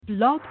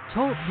Blog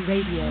Talk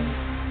Radio.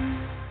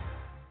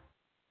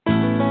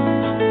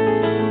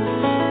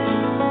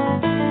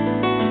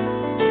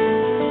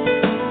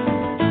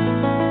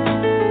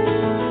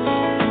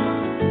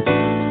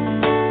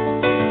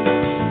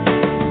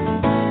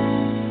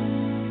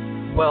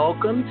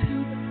 Welcome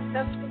to the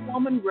Successful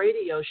Woman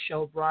Radio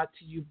Show, brought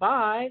to you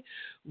by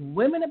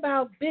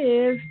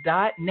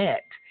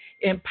WomenAboutBiz.net,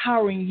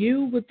 empowering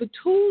you with the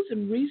tools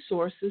and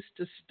resources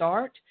to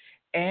start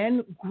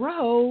and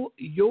grow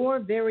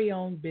your very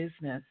own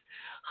business.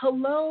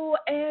 Hello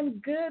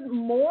and good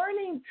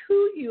morning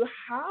to you.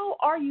 How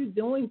are you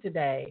doing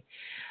today?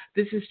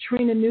 This is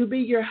Trina Newby,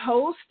 your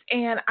host,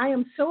 and I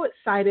am so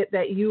excited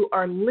that you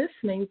are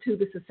listening to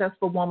the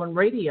Successful Woman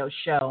Radio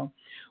Show.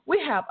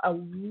 We have a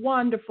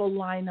wonderful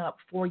lineup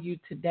for you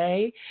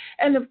today.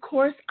 And of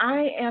course,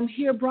 I am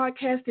here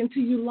broadcasting to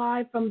you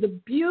live from the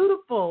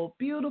beautiful,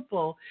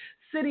 beautiful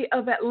city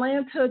of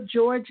Atlanta,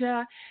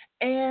 Georgia.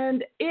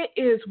 And it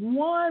is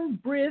one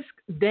brisk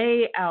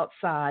day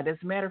outside. As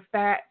a matter of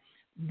fact,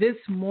 this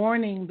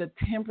morning the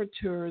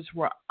temperatures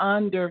were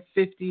under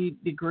 50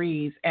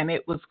 degrees and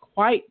it was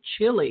quite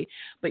chilly.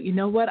 But you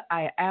know what?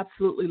 I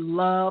absolutely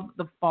love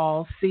the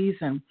fall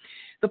season.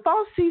 The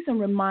fall season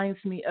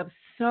reminds me of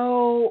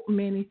so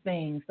many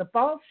things. The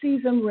fall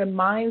season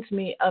reminds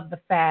me of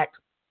the fact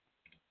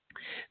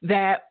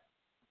that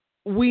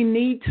we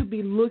need to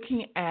be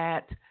looking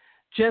at,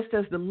 just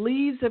as the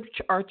leaves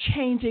are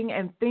changing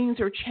and things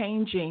are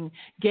changing,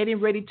 getting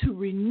ready to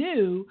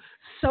renew,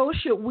 so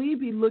should we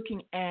be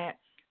looking at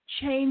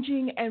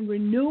changing and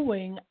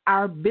renewing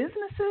our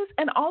businesses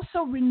and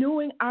also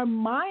renewing our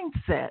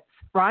mindsets,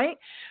 right?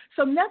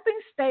 So nothing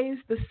stays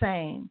the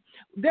same.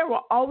 There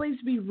will always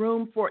be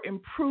room for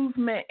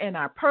improvement in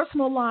our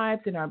personal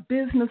lives, in our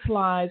business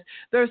lives.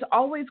 There's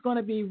always going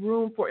to be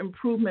room for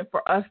improvement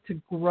for us to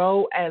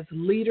grow as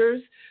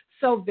leaders.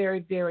 So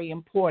very, very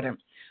important.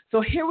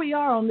 So here we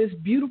are on this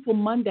beautiful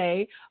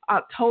Monday,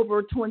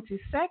 October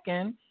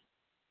 22nd.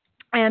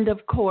 And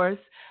of course,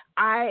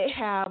 I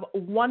have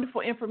wonderful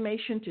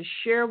information to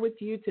share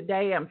with you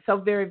today. I'm so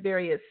very,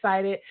 very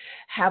excited.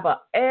 Have an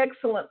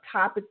excellent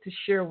topic to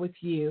share with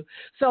you.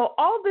 So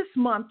all this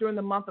month, during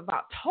the month of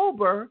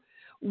October,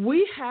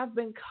 we have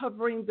been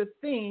covering the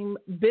theme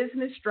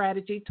Business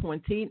Strategy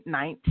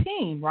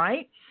 2019,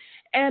 right?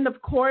 And of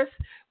course,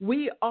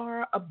 we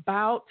are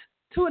about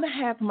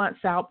 2.5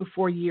 months out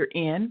before year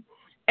end.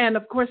 And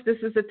of course, this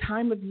is a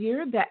time of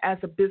year that as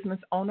a business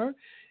owner,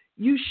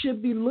 you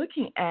should be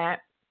looking at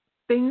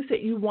things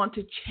that you want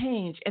to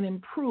change and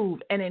improve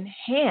and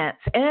enhance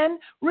and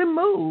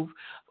remove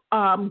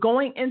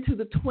going into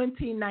the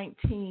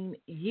 2019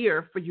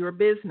 year for your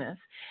business.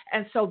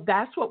 And so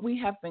that's what we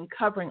have been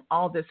covering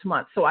all this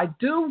month. So I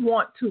do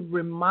want to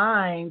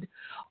remind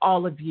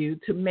all of you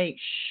to make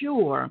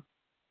sure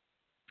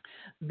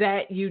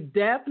that you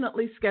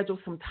definitely schedule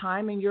some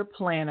time in your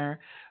planner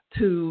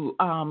to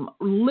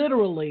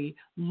literally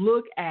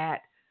look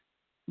at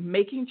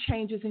making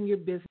changes in your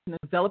business,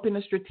 developing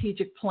a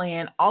strategic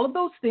plan, all of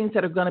those things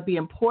that are going to be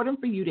important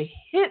for you to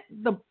hit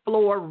the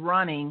floor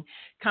running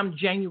come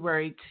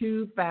January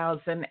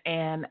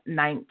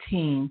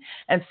 2019.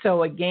 And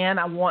so again,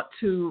 I want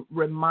to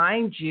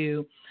remind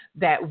you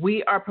that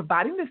we are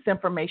providing this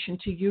information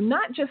to you,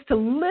 not just to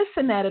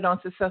listen at it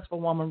on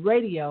Successful Woman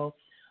Radio,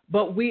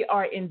 but we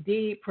are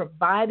indeed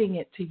providing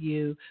it to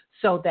you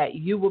so that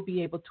you will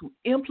be able to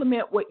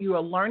implement what you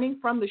are learning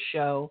from the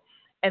show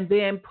and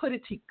then put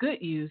it to good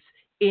use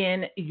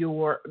in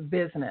your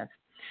business.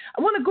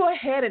 I want to go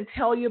ahead and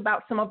tell you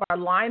about some of our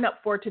lineup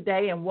for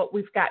today and what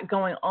we've got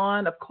going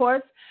on. Of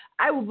course,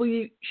 I will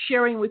be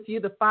sharing with you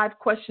the 5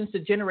 questions to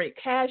generate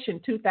cash in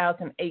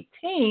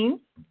 2018.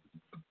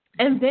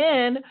 And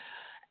then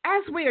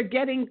as we are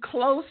getting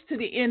close to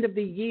the end of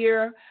the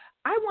year,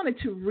 I wanted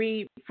to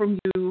read from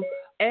you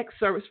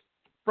excerpts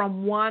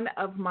from one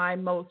of my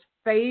most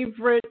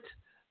favorite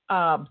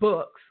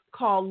books,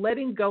 called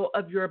Letting Go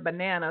of Your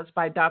Bananas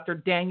by Dr.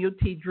 Daniel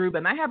T.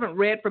 Drubin. I haven't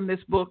read from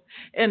this book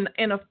in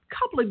a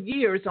couple of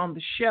years on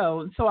the show,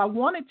 and so I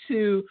wanted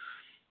to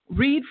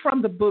read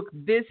from the book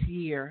this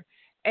year.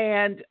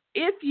 And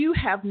if you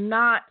have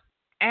not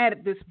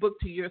added this book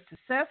to your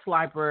success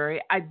library,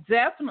 I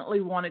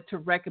definitely wanted to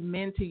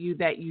recommend to you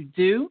that you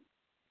do.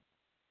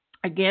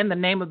 Again, the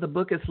name of the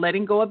book is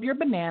Letting Go of Your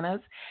Bananas,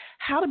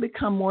 How to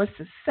Become More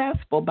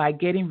Successful by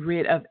Getting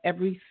Rid of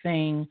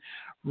Everything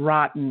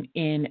Rotten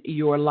in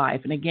Your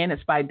Life. And again,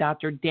 it's by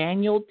Dr.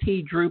 Daniel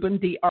T.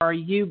 Drubin,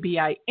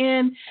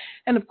 D-R-U-B-I-N.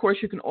 And of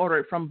course, you can order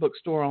it from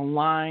bookstore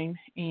online.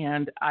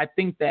 And I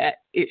think that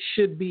it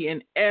should be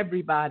in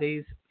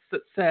everybody's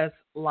success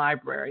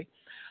library.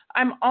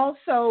 I'm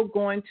also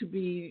going to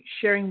be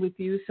sharing with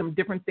you some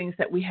different things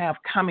that we have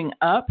coming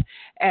up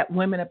at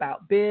Women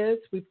About Biz.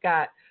 We've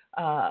got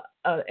a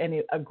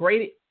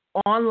great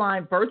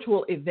online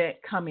virtual event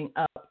coming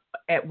up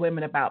at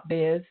Women About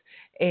Biz,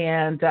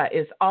 and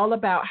it's all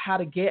about how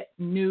to get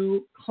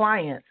new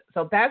clients.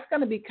 So that's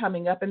going to be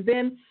coming up. And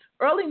then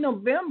early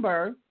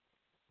November,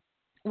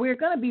 we're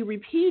going to be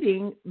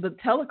repeating the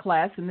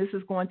teleclass, and this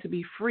is going to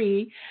be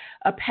free,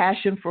 A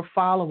Passion for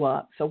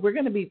Follow-Up. So we're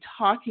going to be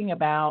talking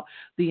about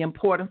the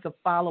importance of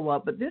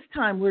follow-up, but this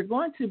time we're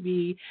going to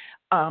be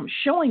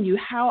showing you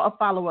how a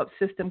follow-up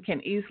system can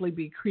easily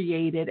be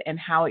created and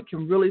how it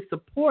can really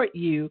support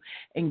you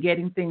in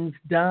getting things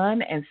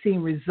done and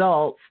seeing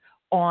results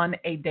on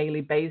a daily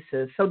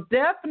basis. So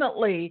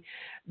definitely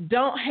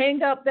don't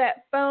hang up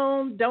that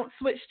phone. Don't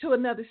switch to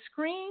another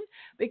screen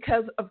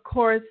because, of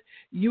course,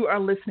 you are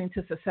listening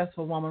to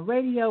Successful Woman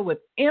Radio with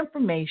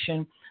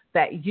information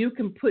that you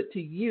can put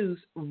to use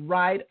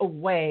right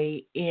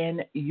away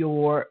in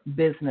your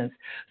business.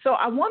 So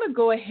I want to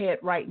go ahead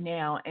right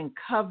now and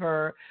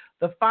cover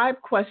the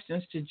 5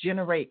 questions to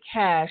generate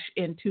cash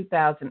in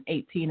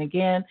 2018.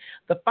 Again,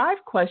 the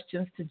 5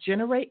 questions to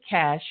generate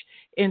cash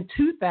in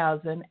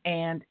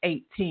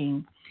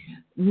 2018.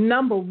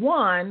 Number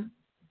 1,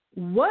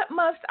 what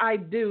must I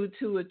do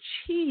to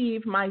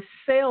achieve my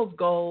sales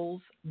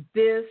goals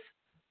this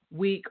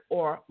week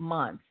or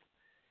month?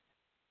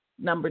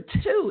 Number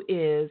 2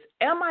 is,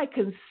 am I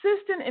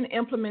consistent in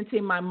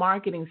implementing my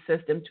marketing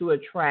system to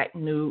attract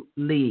new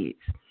leads?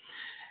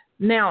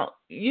 Now,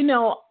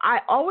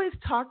 I always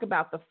talk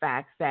about the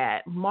fact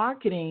that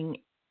marketing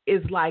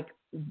is like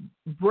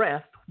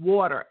breath,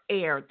 water,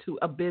 air to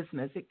a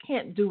business. It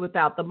can't do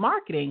without the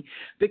marketing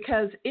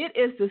because it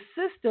is the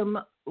system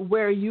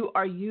where you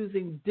are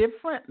using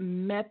different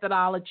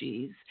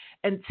methodologies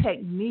and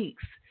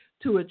techniques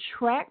to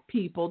attract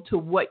people to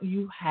what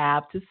you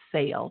have to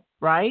sell,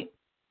 right?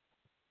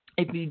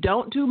 If you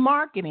don't do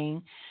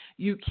marketing,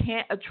 you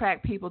can't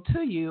attract people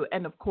to you.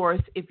 And of course,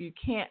 if you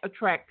can't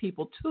attract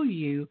people to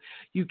you,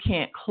 you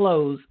can't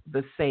close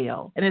the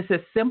sale. And it's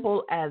as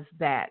simple as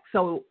that.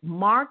 So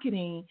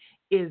marketing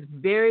is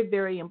very,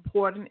 very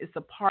important. It's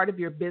a part of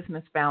your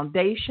business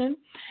foundation.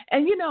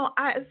 And,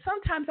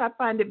 sometimes I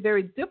find it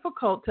very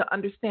difficult to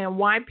understand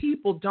why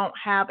people don't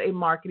have a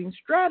marketing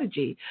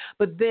strategy.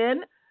 But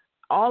then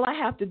all I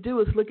have to do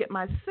is look at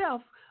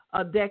myself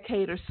a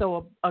decade or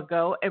so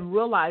ago and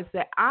realized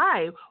that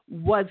I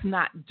was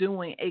not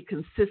doing a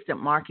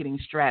consistent marketing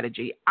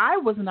strategy. I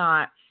was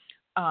not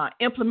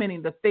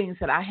implementing the things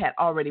that I had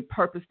already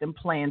purposed and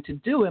planned to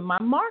do in my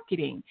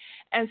marketing.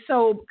 And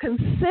so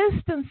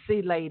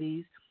consistency,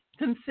 ladies,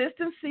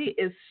 consistency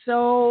is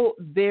so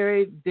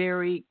very,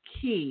 very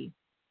key,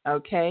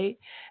 okay?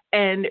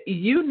 And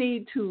you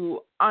need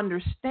to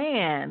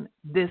understand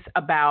this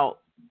about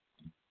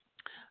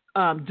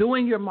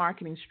doing your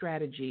marketing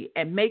strategy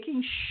and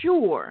making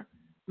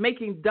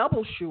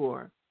double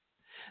sure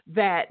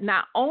that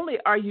not only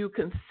are you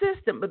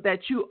consistent, but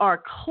that you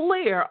are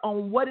clear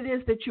on what it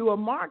is that you are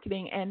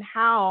marketing and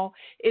how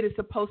it is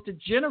supposed to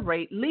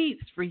generate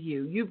leads for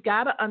you. You've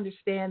got to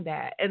understand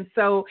that. And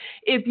so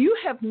if you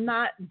have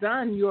not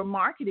done your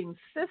marketing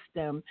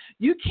system,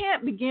 you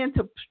can't begin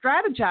to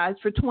strategize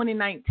for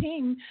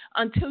 2019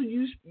 until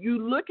you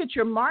look at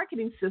your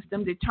marketing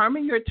system,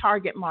 determine your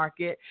target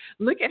market,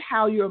 look at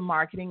how you're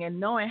marketing and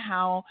knowing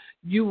how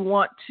you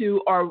want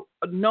to, or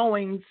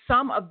knowing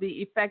some of the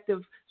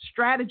effective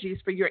strategies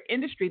for your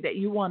industry that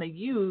you want to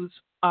use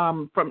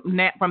from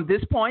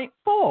this point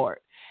forward.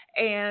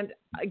 And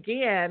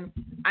again,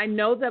 I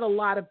know that a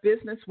lot of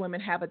business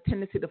women have a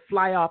tendency to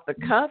fly off the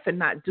cuff and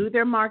not do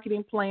their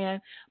marketing plan,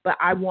 but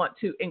I want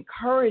to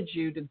encourage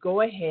you to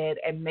go ahead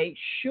and make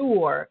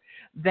sure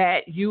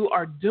that you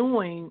are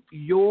doing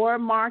your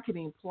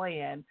marketing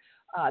plan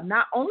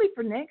not only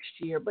for next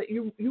year, but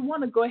you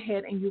want to go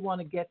ahead and you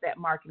want to get that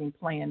marketing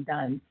plan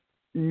done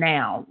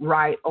now,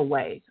 right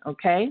away,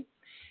 okay?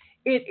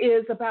 It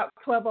is about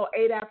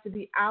 12:08 after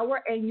the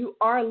hour, and you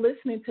are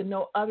listening to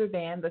no other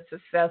than the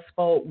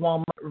Successful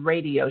Woman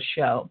Radio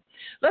Show.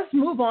 Let's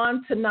move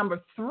on to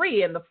number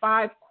 3 in the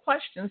 5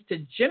 questions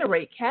to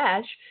generate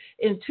cash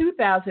in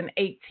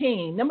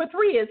 2018. Number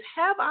 3 is,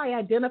 have I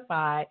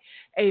identified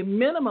a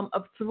minimum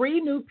of 3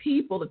 new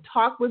people to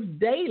talk with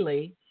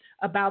daily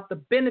about the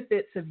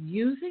benefits of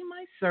using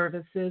my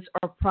services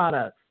or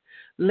products?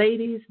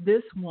 Ladies,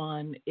 this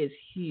one is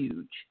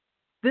huge.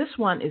 This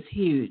one is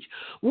huge.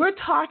 We're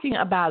talking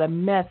about a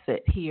method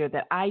here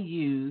that I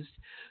used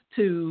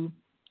to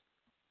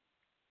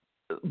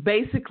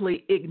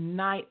basically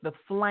ignite the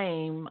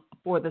flame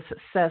for the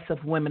success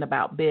of Women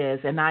About Biz,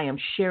 and I am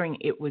sharing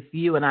it with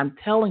you, and I'm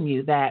telling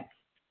you that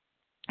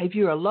if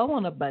you're low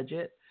on a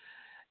budget,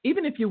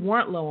 even if you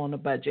weren't low on a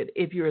budget,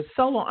 if you're a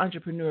solo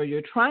entrepreneur,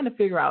 you're trying to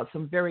figure out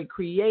some very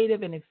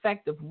creative and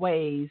effective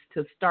ways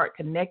to start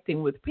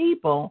connecting with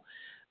people,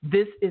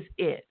 this is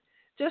it.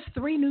 Just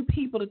 3 new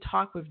people to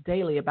talk with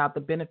daily about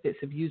the benefits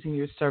of using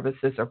your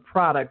services or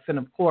products. And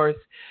of course,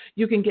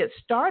 you can get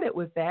started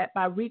with that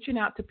by reaching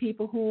out to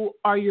people who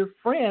are your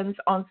friends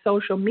on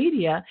social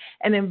media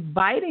and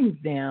inviting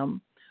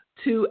them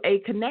to a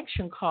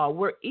connection call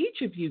where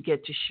each of you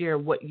get to share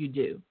what you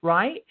do,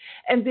 right?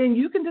 And then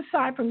you can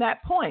decide from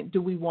that point,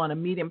 do we want to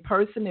meet in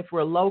person if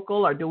we're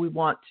local, or do we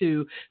want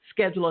to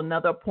schedule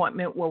another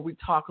appointment where we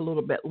talk a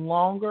little bit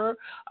longer?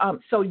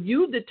 So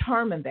you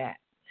determine that.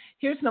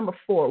 Here's number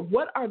 4.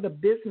 What are the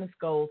business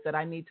goals that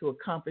I need to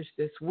accomplish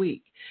this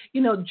week?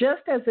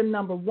 Just as in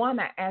number 1,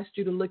 I asked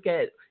you to look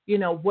at,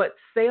 what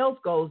sales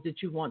goals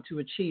that you want to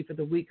achieve for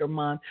the week or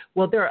month.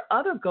 Well, there are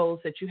other goals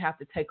that you have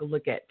to take a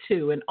look at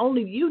too, and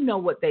only you know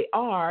what they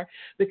are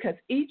because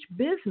each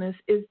business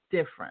is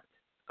different.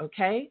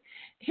 Okay,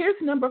 here's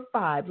number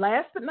 5.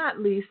 Last but not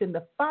least, in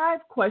the 5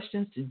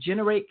 questions to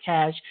generate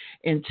cash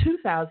in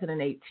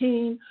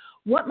 2018,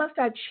 what must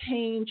I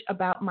change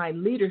about my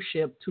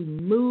leadership to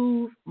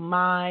move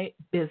my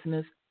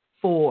business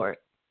forward?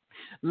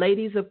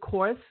 Ladies, of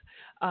course,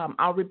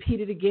 I'll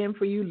repeat it again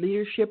for you.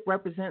 Leadership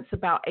represents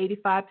about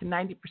 85 to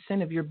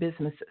 90% of your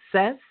business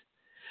success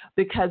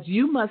because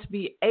you must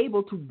be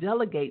able to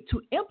delegate,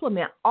 to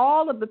implement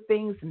all of the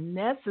things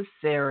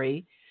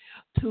necessary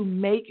to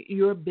make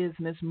your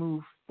business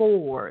move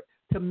forward,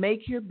 to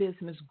make your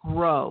business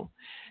grow.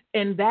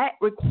 And that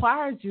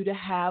requires you to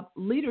have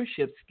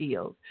leadership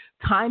skills,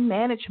 time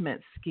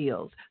management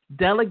skills,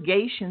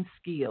 delegation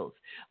skills.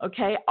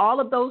 Okay, all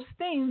of those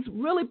things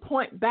really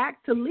point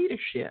back to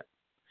leadership.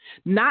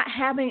 Not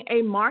having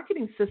a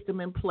marketing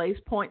system in place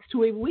points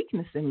to a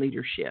weakness in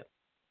leadership.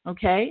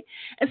 Okay,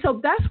 and so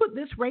that's what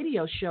this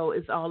radio show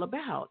is all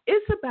about.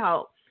 It's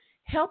about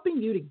helping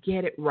you to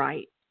get it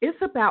right.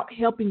 It's about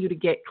helping you to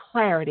get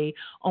clarity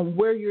on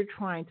where you're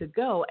trying to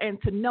go and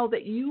to know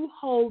that you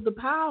hold the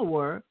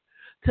power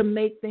to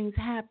make things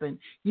happen.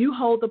 You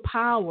hold the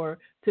power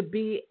to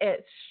be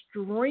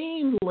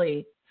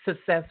extremely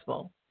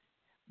successful,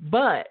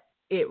 but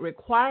it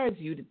requires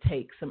you to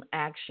take some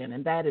action,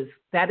 and that is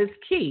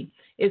key.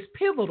 It's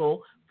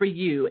pivotal for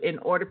you in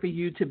order for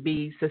you to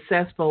be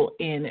successful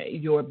in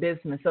your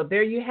business. So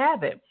there you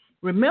have it.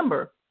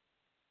 Remember,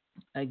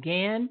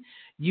 again,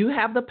 you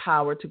have the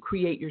power to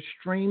create your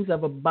streams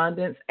of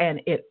abundance,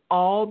 and it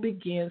all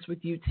begins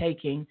with you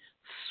taking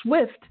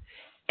swift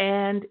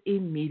and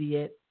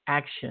immediate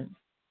action.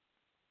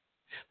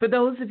 For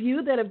those of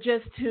you that have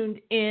just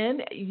tuned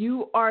in,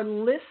 you are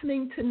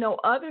listening to no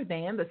other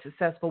than the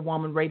Successful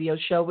Woman Radio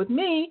Show with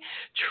me,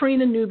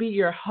 Trina Newby,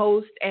 your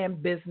host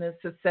and business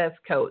success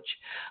coach.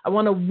 I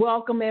want to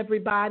welcome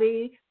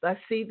everybody. I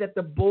see that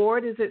the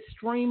board is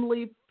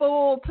extremely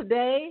full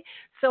today.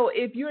 So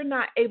if you're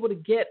not able to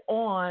get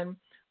on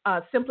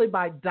simply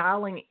by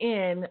dialing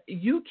in,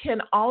 you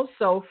can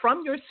also,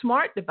 from your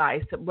smart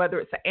device, whether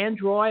it's an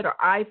Android or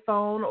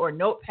iPhone or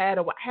Notepad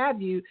or what have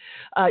you,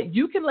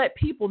 you can let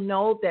people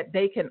know that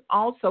they can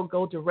also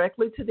go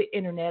directly to the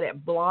internet at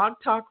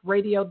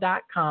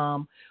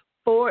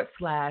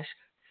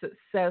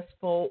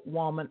blogtalkradio.com/Successful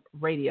Woman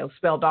Radio,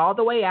 spelled all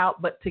the way out,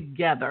 but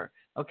together.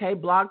 Okay,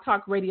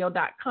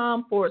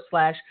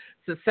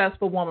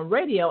 blogtalkradio.com/Successful Woman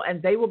Radio,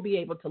 and they will be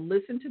able to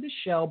listen to the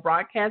show,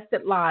 broadcast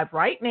it live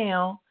right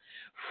now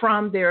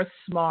from their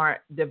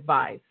smart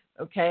device.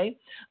 Okay,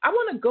 I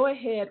want to go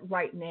ahead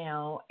right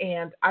now,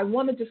 and I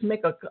want to just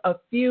make a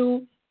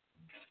few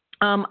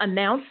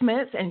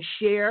announcements and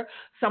share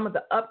some of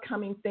the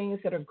upcoming things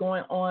that are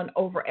going on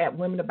over at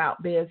Women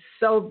About Biz.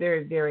 So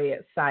very, very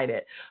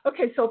excited.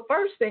 Okay, so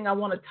first thing I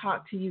want to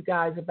talk to you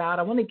guys about,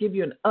 I want to give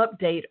you an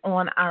update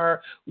on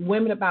our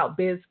Women About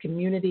Biz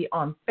community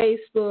on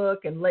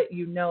Facebook and let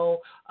you know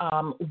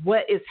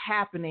what is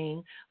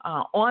happening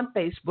on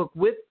Facebook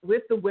with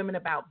the Women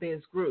About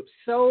Biz group.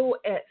 So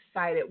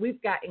excited.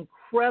 We've got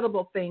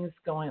incredible things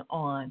going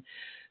on.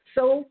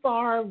 So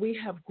far, we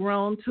have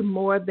grown to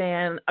more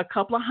than a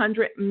couple of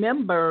hundred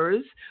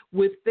members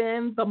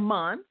within the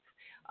month,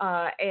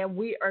 and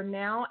we are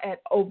now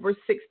at over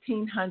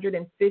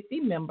 1,650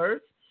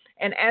 members.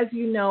 And as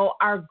you know,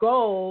 our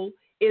goal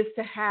is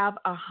to have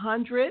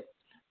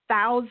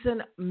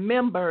 100,000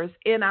 members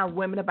in our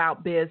Women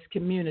About Biz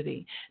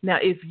community. Now,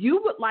 if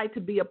you would like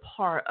to be a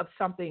part of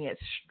something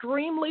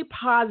extremely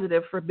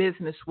positive for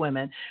business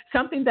women,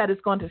 something that is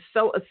going to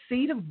sow a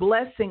seed of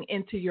blessing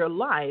into your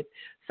life,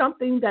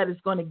 something that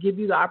is going to give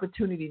you the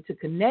opportunity to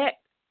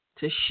connect,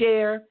 to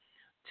share,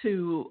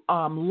 to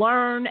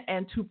learn,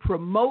 and to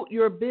promote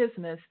your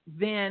business,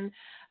 then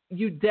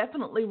you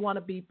definitely want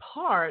to be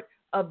part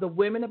of the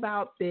Women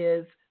About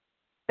Biz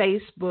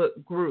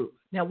Facebook group.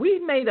 Now, we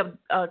made a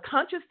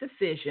conscious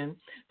decision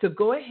to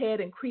go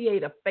ahead and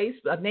create a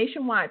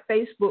nationwide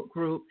Facebook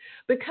group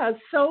because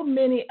so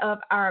many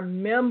of our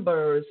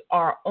members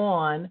are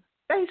on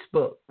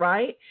Facebook,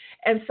 right?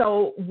 And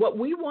so what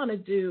we want to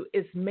do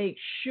is make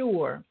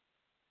sure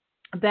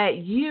that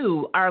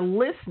you, our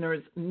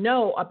listeners,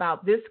 know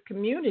about this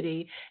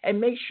community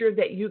and make sure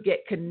that you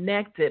get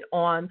connected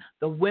on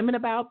the Women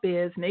About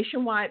Biz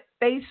nationwide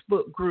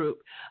Facebook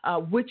group,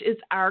 which is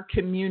our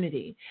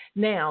community.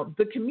 Now,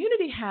 the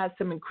community has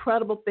some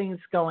incredible things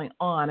going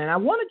on, and I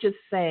want to just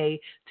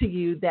say to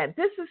you that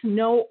this is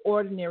no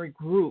ordinary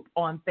group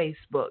on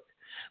Facebook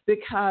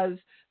because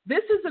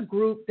This is a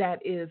group that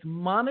is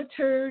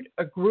monitored,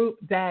 a group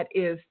that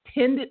is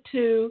tended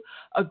to,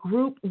 a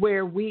group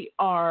where we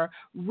are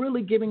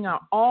really giving our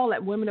all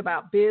at Women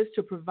About Biz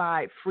to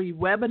provide free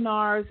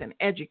webinars and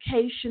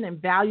education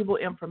and valuable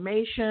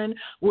information.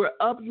 We're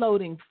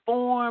uploading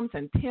forms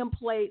and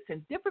templates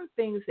and different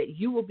things that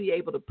you will be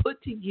able to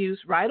put to use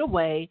right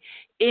away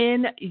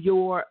in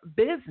your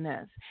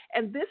business.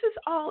 And this is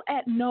all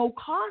at no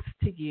cost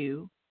to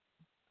you.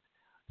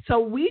 So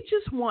we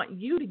just want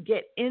you to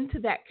get into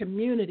that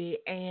community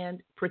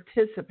and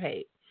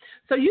participate.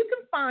 So you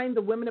can find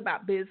the Women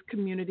About Biz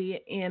community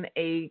in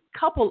a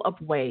couple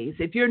of ways.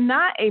 If you're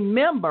not a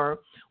member,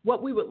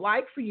 what we would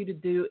like for you to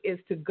do is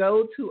to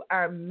go to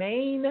our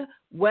main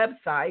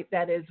website,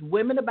 that is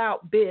Women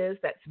About Biz,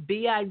 that's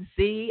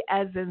B-I-Z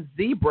as in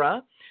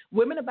zebra,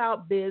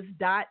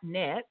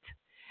 womenaboutbiz.net.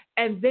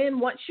 And then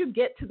once you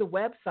get to the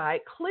website,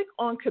 click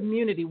on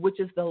Community, which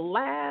is the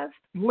last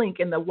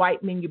link in the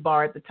white menu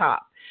bar at the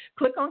top.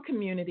 Click on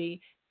Community,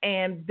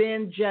 and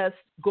then just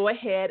go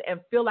ahead and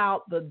fill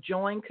out the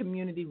Join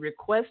Community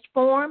Request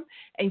form,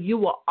 and you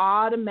will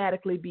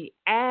automatically be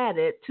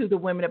added to the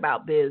Women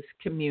About Biz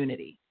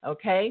community,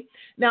 okay?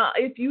 Now,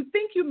 if you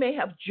think you may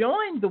have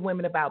joined the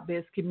Women About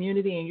Biz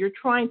community and you're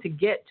trying to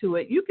get to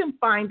it, you can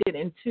find it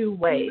in two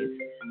ways,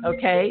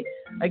 okay?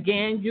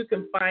 Again, you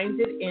can find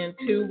it in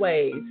two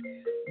ways.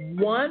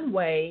 One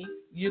way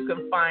that you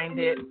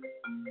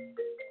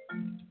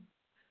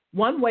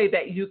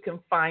can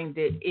find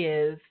it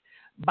is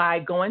by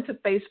going to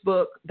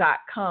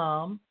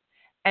facebook.com,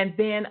 and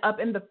then up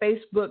in the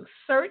Facebook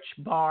search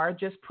bar,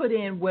 just put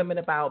in Women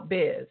About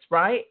Biz,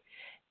 right?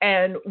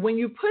 And when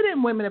you put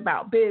in Women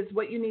About Biz,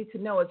 what you need to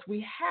know is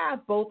we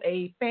have both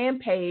a fan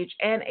page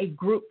and a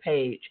group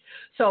page.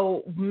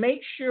 So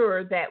make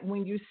sure that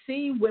when you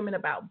see Women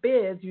About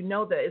Biz, you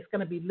know that it's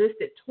going to be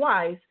listed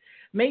twice.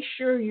 Make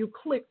sure you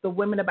click the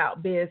Women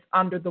About Biz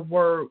under the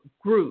word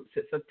groups.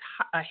 It's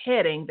a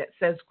heading that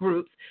says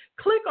groups.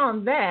 Click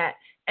on that,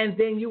 and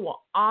then you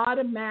will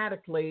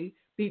automatically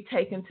be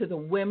taken to the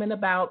Women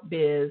About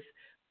Biz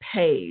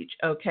page,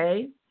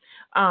 okay?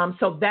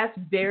 So that's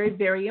very,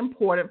 very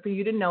important for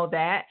you to know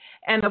that.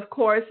 And, of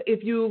course,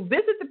 if you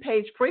visit the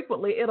page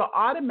frequently, it'll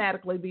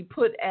automatically be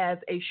put as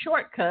a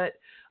shortcut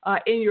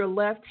in your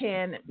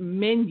left-hand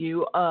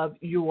menu of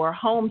your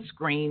home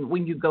screen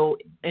when you go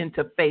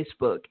into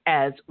Facebook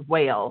as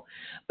well.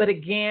 But,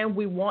 again,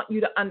 we want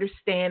you to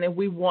understand and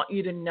we want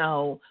you to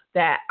know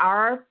that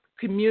our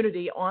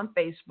community on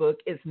Facebook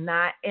is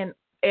not an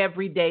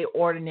everyday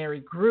ordinary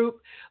group,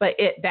 but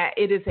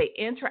it is an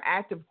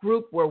interactive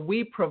group where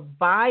we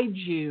provide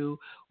you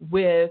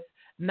with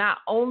not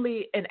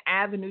only an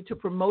avenue to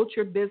promote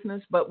your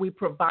business, but we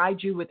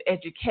provide you with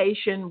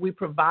education, we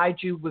provide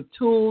you with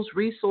tools,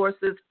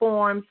 resources,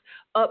 forms,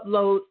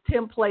 uploads,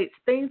 templates,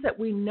 things that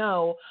we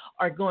know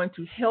are going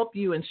to help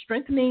you in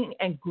strengthening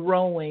and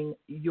growing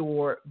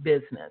your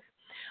business.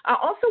 I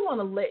also want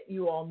to let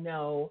you all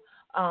know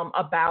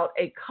about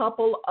a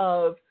couple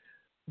of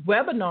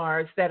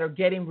webinars that are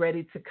getting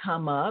ready to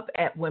come up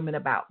at Women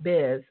About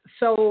Biz.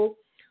 So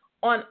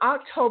on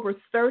October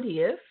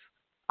 30th,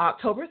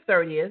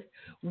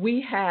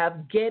 we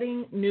have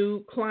Getting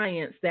New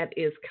Clients that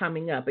is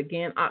coming up.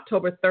 Again,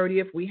 October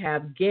 30th, we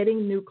have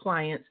Getting New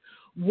Clients,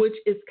 which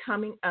is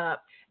coming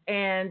up.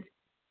 And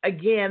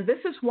again, this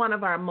is one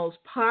of our most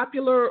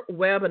popular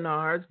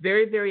webinars.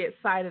 Very, very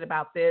excited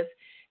about this.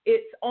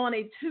 It's on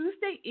a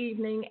Tuesday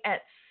evening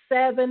at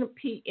 7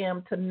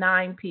 p.m. to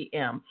 9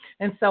 p.m.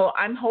 And so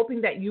I'm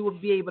hoping that you will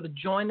be able to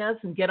join us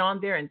and get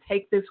on there and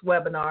take this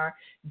webinar,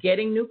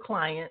 Getting New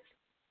Clients.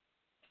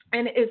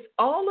 And it's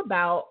all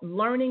about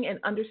learning and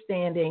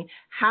understanding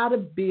how to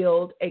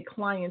build a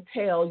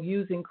clientele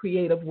using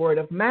creative word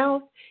of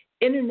mouth,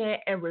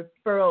 internet, and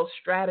referral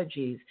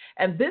strategies.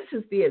 And this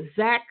is the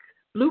exact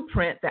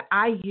blueprint that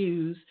I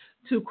use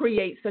to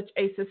create such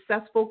a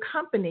successful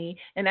company.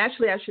 And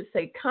actually, I should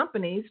say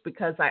companies,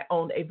 because I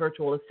own a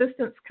virtual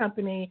assistance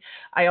company.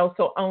 I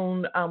also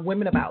own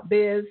Women About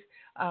Biz,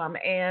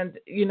 and,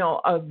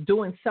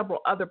 doing several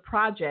other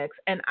projects.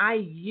 And I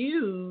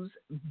use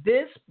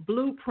this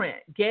blueprint,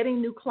 Getting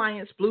New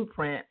Clients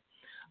blueprint,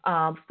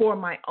 for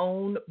my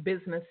own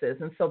businesses.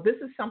 And so this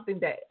is something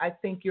that I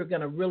think you're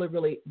going to really,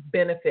 really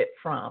benefit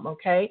from,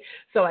 okay?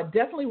 So I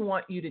definitely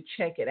want you to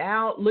check it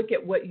out. Look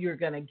at what you're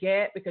going to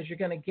get, because you're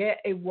going to get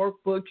a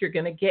workbook, you're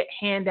going to get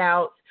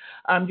handouts,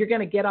 you're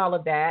going to get all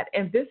of that.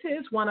 And this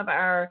is one of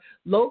our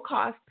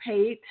low-cost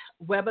paid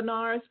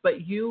webinars,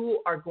 but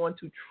you are going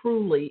to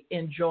truly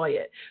enjoy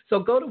it. So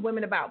go to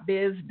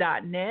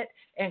womenaboutbiz.net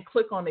and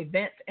click on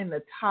events in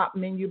the top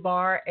menu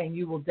bar, and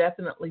you will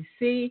definitely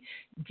see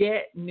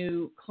Get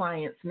New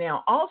Clients.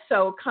 Now,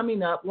 also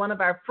coming up, one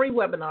of our free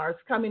webinars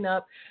coming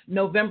up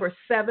November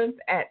 7th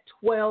at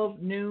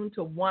 12 noon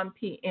to 1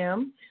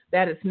 p.m.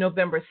 That is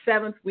November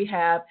 7th. We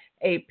have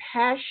a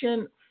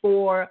passion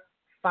for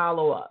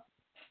follow-up,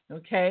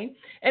 okay?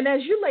 And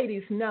as you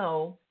ladies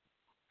know,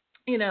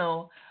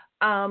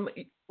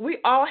 we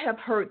all have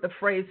heard the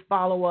phrase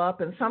follow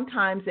up, and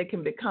sometimes it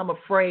can become a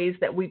phrase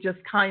that we just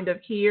kind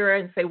of hear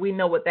and say we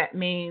know what that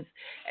means,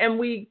 and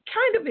we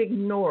kind of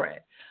ignore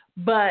it.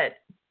 But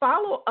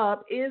follow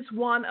up is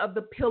one of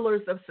the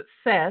pillars of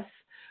success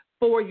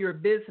for your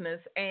business,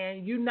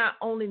 and you not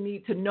only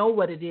need to know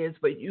what it is,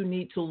 but you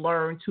need to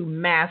learn to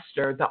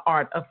master the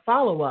art of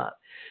follow up.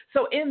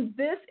 So in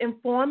this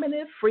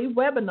informative free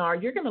webinar,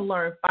 you're going to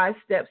learn 5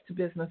 steps to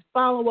business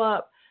follow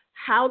up,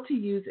 how to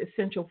use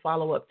essential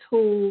follow up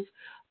tools,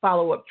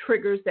 follow up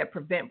triggers that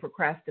prevent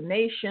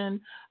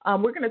procrastination.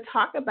 We're going to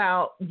talk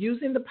about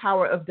using the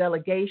power of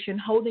delegation,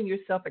 holding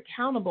yourself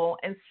accountable,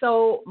 and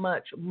so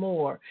much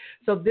more.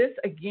 So this,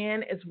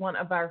 again, is one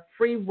of our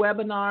free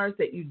webinars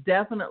that you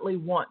definitely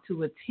want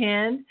to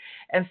attend.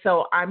 And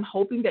so I'm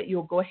hoping that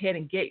you'll go ahead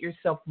and get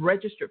yourself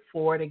registered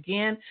for it.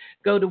 Again,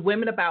 go to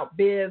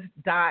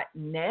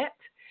womenaboutbiz.net.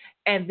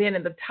 And then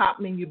in the top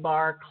menu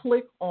bar,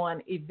 click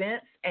on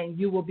events, and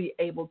you will be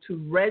able to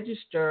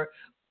register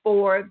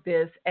for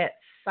this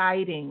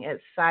exciting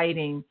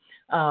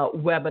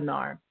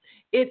webinar.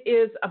 It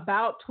is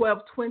about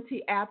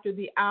 12:20 after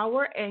the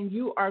hour, and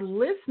you are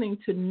listening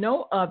to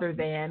no other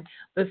than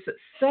the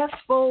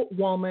Successful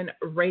Woman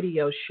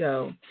Radio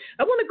Show.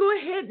 I want to go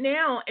ahead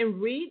now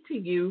and read to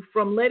you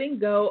from Letting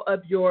Go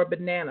of Your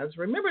Bananas.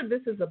 Remember,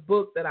 this is a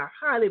book that I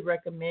highly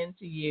recommend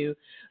to you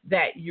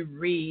that you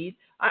read.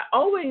 I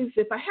always,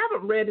 if I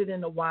haven't read it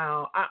in a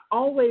while, I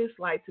always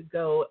like to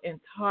go and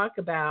talk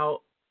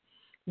about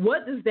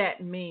what does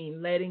that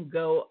mean, letting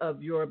go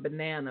of your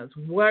bananas?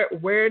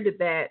 Where did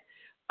that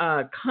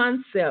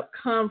concept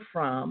come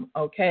from,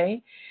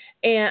 okay?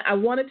 And I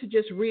wanted to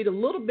just read a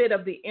little bit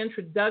of the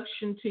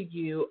introduction to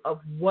you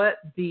of what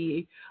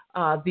the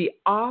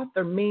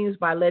author means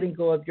by letting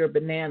go of your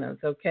bananas,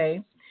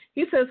 okay?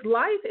 He says,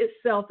 life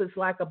itself is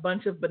like a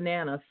bunch of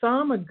bananas.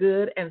 Some are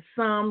good and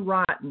some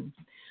rotten.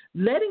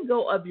 Letting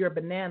Go of Your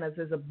Bananas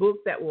is a book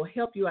that will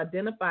help you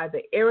identify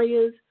the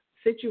areas,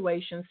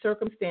 situations,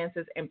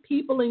 circumstances, and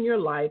people in your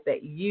life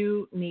that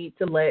you need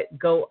to let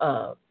go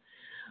of.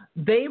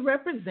 They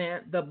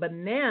represent the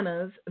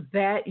bananas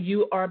that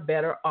you are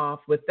better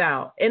off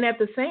without. And at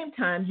the same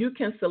time, you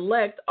can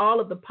select all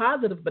of the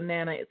positive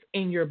bananas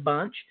in your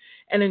bunch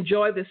and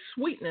enjoy the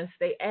sweetness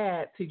they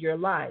add to your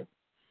life.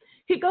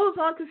 He goes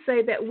on to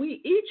say that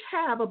we each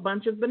have a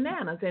bunch of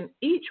bananas, and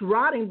each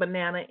rotting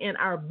banana in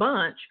our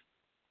bunch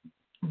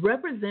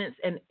represents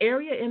an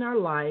area in our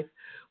life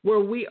where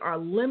we are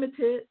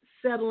limited,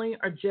 settling,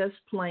 or just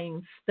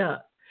plain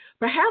stuck.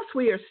 Perhaps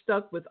we are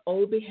stuck with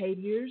old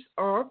behaviors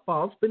or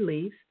false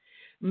beliefs.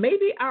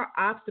 Maybe our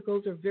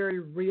obstacles are very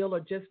real or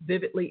just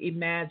vividly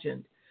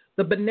imagined.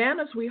 The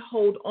bananas we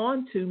hold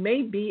on to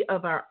may be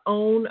of our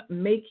own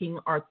making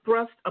or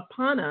thrust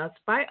upon us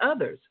by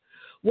others.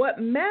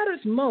 What matters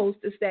most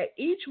is that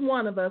each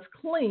one of us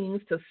clings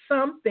to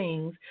some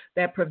things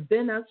that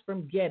prevent us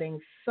from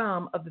getting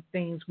some of the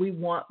things we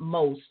want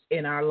most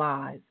in our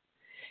lives.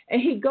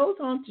 And he goes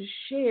on to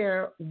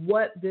share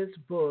what this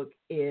book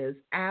is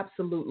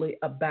absolutely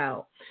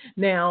about.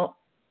 Now,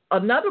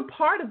 another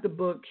part of the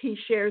book, he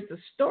shares the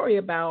story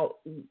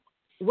about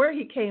where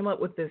he came up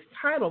with this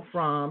title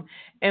from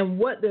and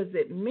what does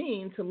it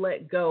mean to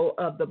let go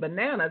of the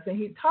bananas. And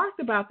he talked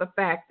about the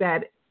fact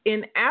that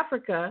in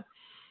Africa,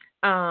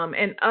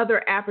 and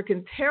other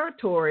African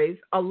territories,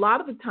 a lot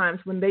of the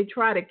times when they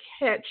try to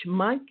catch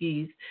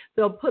monkeys,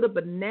 they'll put a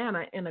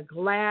banana in a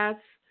glass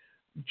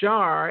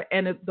jar,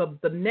 and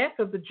the neck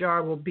of the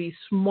jar will be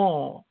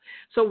small.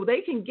 So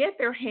they can get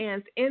their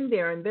hands in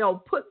there, and they'll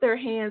put their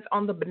hands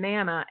on the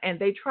banana, and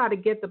they try to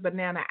get the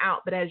banana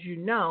out. But as you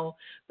know,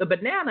 the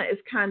banana is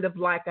kind of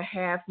like a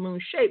half moon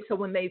shape. So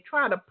when they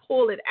try to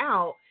pull it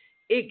out,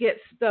 it gets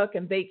stuck,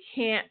 and they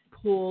can't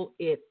pull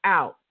it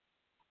out.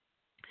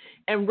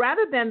 And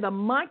rather than the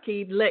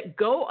monkey let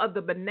go of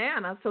the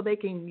banana so they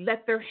can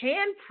let their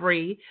hand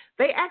free,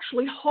 they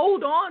actually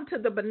hold on to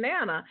the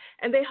banana,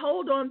 and they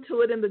hold on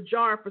to it in the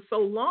jar for so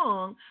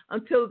long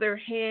until their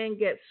hand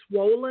gets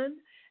swollen,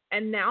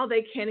 and now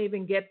they can't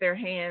even get their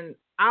hand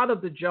out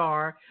of the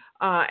jar,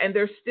 and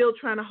they're still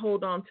trying to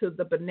hold on to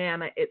the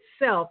banana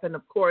itself. And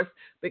of course,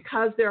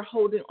 because they're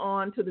holding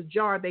on to the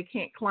jar, they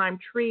can't climb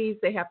trees.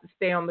 They have to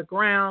stay on the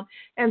ground,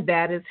 and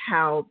that is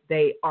how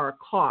they are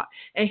caught.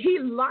 And he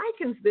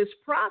likens this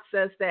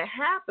process that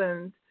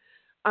happens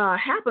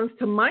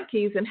to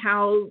monkeys and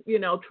how,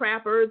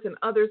 trappers and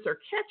others are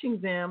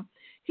catching them.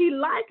 He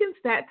likens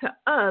that to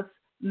us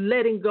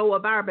letting go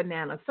of our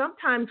bananas.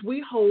 Sometimes we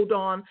hold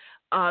on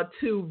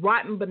to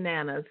rotten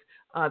bananas,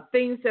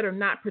 things that are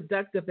not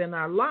productive in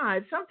our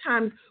lives.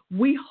 Sometimes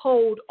we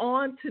hold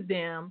on to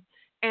them,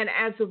 and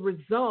as a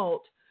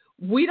result,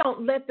 we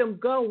don't let them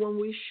go when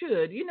we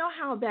should. You know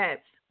how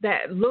that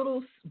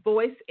little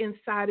voice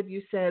inside of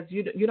you says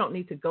you don't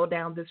need to go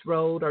down this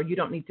road, or you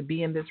don't need to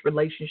be in this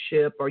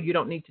relationship, or you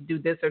don't need to do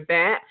this or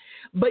that,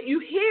 but you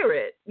hear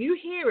it,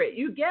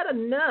 you get a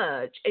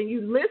nudge, and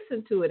you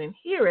listen to it and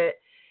hear it,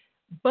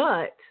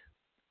 but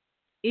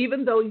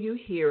even though you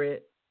hear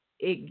it,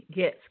 it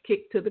gets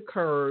kicked to the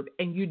curb,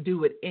 and you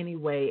do it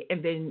anyway.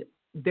 And then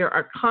there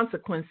are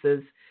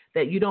consequences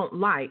that you don't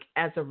like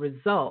as a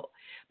result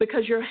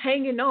because you're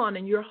hanging on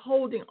and you're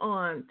holding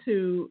on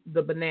to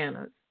the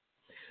bananas.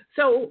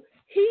 So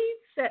he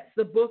sets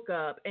the book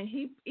up, and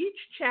each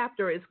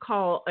chapter is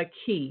called a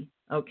key,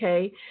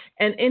 okay?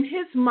 And in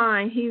his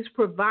mind, he's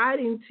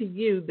providing to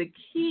you the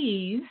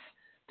keys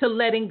to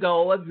letting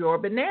go of your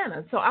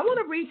bananas. So I want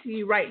to read to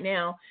you right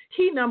now,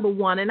 key number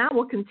 1, and I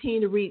will continue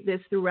to read this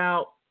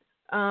throughout,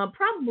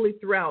 probably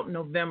throughout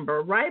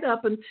November, right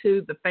up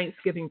into the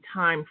Thanksgiving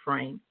time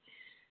frame.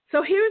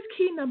 So here's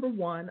key number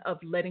 1 of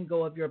letting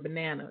go of your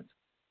bananas.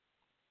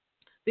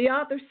 The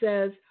author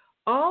says,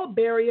 all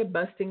barrier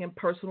busting and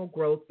personal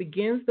growth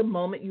begins the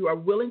moment you are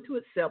willing to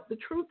accept the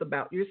truth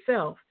about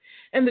yourself.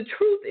 And the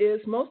truth is,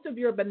 most of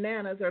your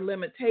bananas or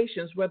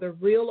limitations, whether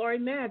real or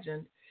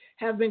imagined,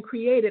 have been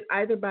created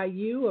either by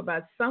you or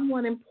by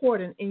someone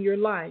important in your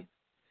life.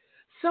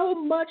 So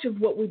much of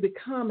what we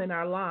become in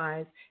our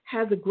lives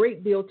has a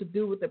great deal to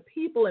do with the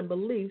people and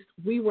beliefs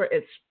we were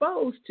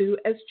exposed to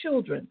as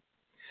children.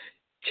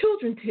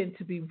 Children tend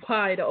to be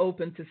wide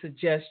open to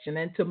suggestion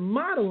and to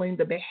modeling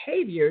the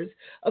behaviors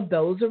of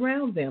those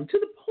around them, to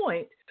the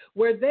point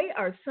where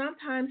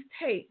sometimes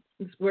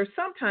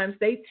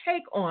they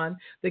take on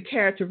the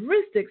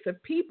characteristics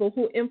of people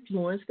who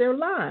influence their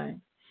lives.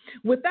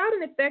 Without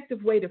an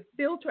effective way to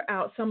filter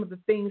out some of the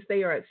things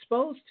they are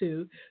exposed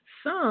to,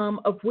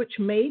 some of which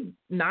may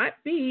not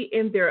be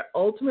in their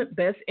ultimate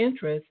best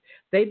interest,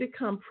 they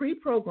become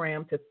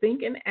pre-programmed to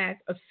think and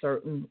act a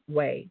certain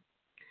way.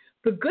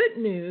 The good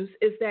news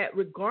is that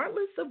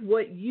regardless of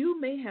what you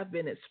may have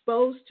been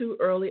exposed to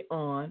early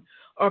on,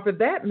 or for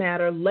that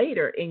matter,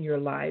 later in your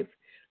life,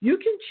 you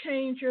can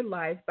change your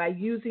life by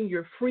using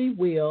your free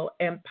will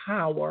and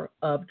power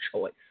of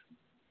choice.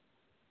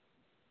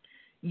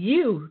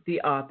 You,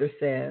 the author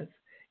says,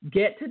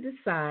 get to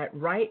decide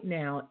right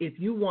now if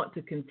you want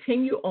to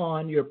continue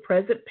on your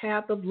present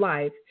path of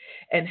life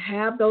and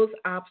have those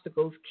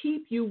obstacles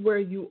keep you where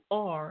you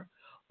are,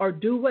 or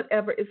do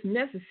whatever is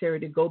necessary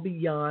to go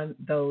beyond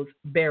those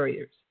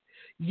barriers.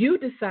 You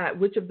decide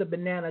which of the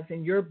bananas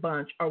in your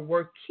bunch are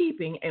worth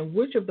keeping and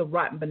which of the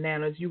rotten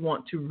bananas you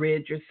want to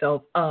rid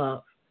yourself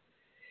of.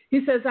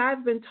 He says,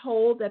 I've been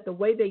told that the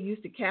way they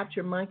used to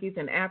capture monkeys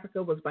in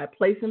Africa was by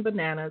placing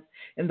bananas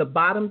in the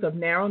bottoms of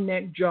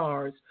narrow-necked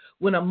jars.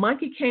 When a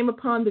monkey came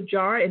upon the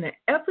jar in an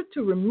effort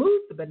to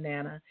remove the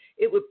banana,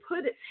 it would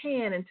put its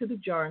hand into the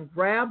jar and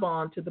grab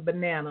onto the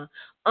banana.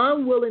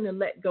 Unwilling to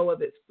let go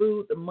of its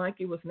food, the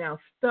monkey was now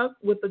stuck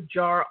with the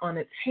jar on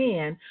its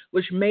hand,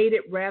 which made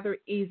it rather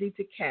easy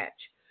to catch.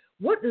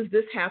 What does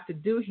this have to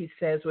do, he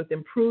says, with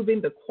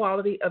improving the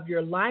quality of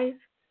your life?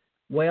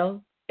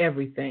 Well,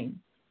 everything.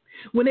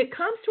 When it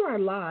comes to our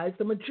lives,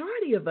 the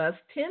majority of us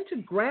tend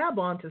to grab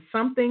onto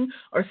something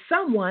or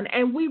someone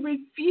and we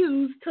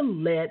refuse to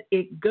let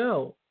it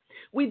go.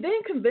 We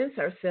then convince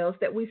ourselves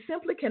that we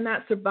simply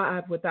cannot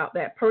survive without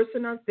that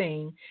person or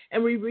thing,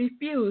 and we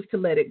refuse to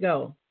let it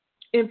go.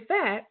 In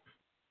fact,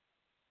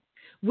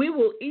 we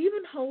will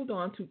even hold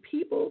on to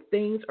people,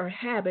 things, or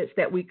habits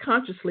that we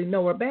consciously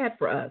know are bad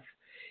for us.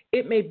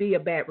 It may be a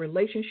bad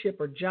relationship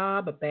or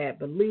job, a bad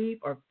belief,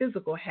 or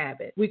physical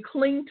habit. We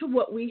cling to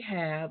what we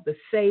have, the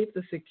safe,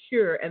 the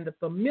secure, and the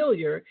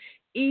familiar,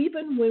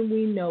 even when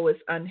we know it's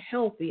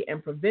unhealthy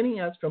and preventing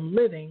us from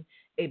living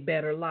a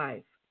better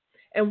life.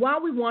 And while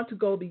we want to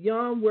go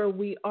beyond where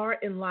we are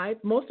in life,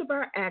 most of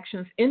our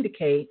actions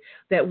indicate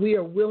that we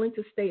are willing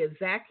to stay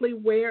exactly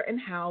where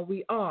and how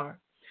we are.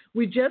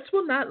 We just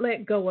will not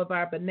let go of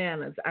our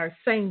bananas, our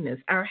sameness,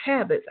 our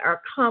habits,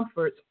 our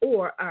comforts,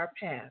 or our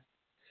past.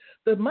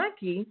 The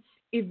monkey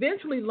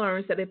eventually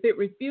learns that if it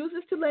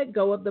refuses to let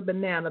go of the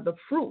banana, the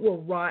fruit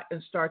will rot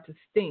and start to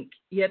stink,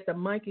 yet the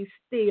monkey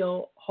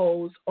still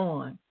holds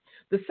on.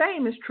 The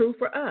same is true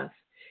for us.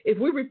 If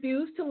we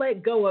refuse to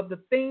let go of the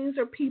things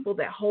or people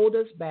that hold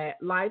us back,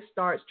 life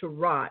starts to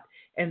rot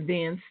and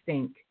then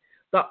stink.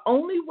 The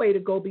only way to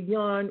go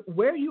beyond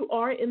where you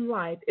are in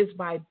life is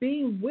by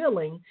being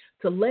willing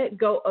to let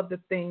go of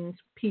the things,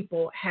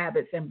 people,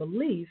 habits, and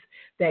beliefs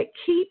that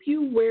keep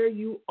you where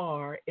you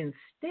are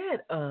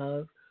instead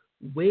of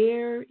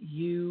where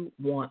you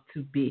want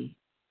to be.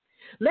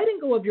 Letting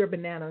go of your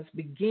bananas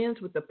begins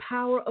with the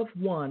power of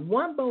one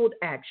bold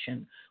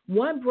action,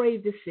 one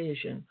brave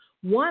decision,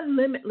 one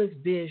limitless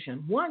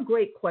vision, one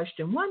great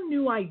question, one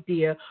new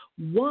idea,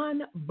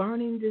 one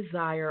burning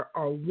desire,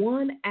 or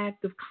one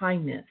act of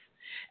kindness.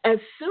 As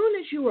soon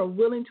as you are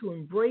willing to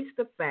embrace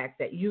the fact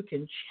that you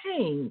can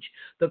change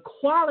the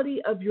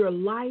quality of your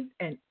life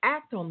and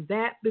act on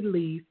that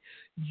belief,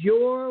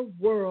 your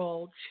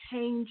world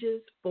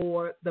changes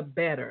for the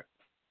better.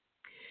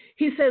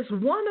 He says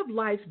one of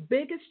life's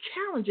biggest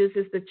challenges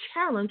is the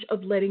challenge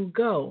of letting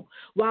go.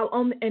 While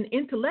on an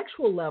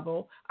intellectual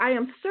level, I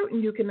am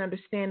certain you can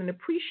understand and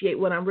appreciate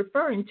what I'm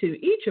referring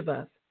to. Each of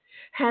us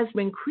has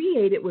been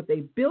created with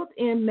a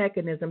built-in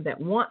mechanism that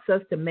wants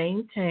us to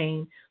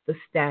maintain the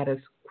status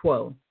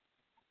quo.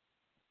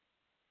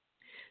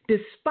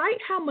 Despite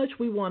how much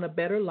we want a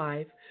better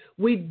life,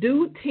 we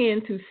do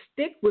tend to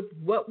stick with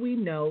what we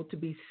know to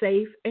be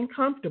safe and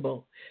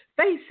comfortable.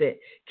 Face it,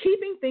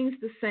 keeping things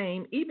the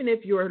same, even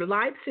if your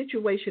life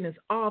situation is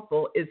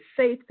awful, is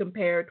safe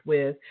compared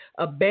with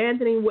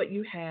abandoning what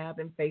you have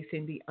and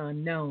facing the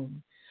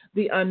unknown.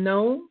 The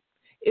unknown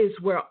is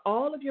where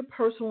all of your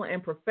personal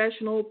and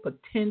professional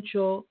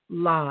potential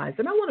lies.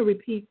 And I want to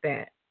repeat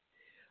that.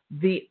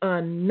 The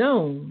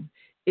unknown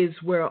is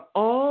where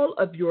all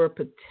of your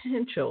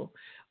potential,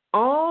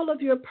 all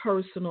of your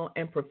personal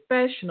and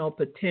professional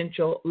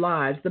potential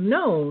lies. The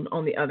known,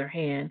 on the other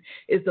hand,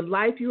 is the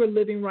life you are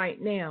living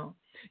right now.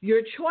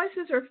 Your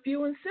choices are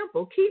few and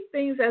simple. Keep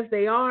things as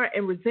they are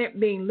and resent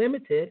being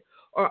limited,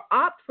 or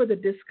opt for the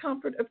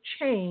discomfort of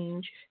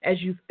change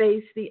as you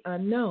face the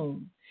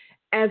unknown.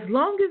 As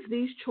long as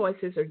these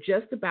choices are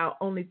just about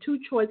only two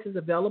choices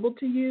available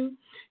to you,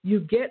 you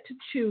get to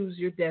choose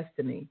your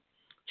destiny.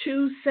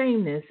 Choose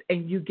sameness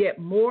and you get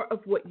more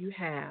of what you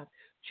have.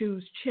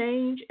 Choose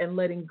change and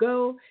letting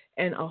go,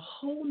 and a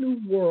whole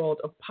new world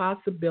of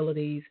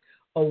possibilities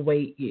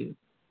await you.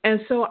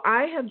 And so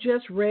I have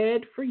just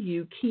read for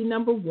you key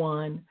number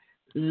 1,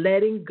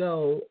 letting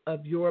go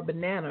of your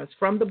bananas,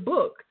 from the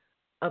book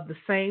of the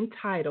same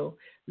title,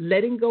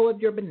 Letting Go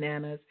of Your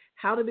Bananas,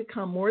 How to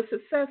Become More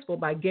Successful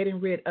by Getting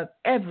Rid of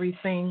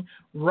Everything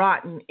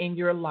Rotten in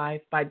Your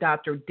Life by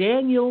Dr.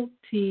 Daniel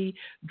T.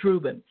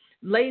 Drubin.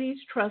 Ladies,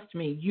 trust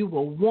me, you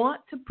will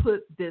want to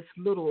put this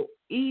little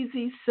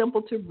easy,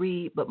 simple to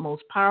read, but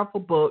most powerful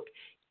book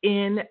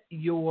in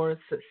your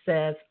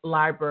success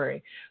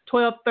library.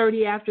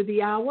 12:30 after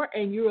the hour,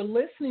 and you are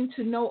listening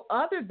to no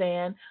other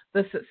than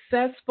the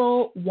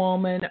Successful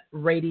Woman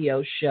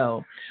Radio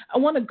Show. I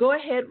want to go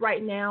ahead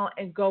right now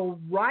and go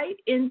right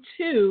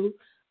into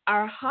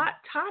our hot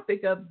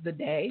topic of the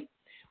day.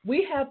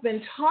 We have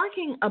been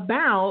talking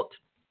about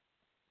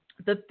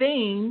the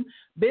theme,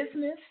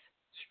 Business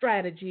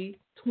Strategy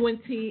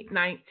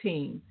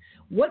 2019.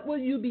 What will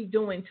you be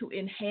doing to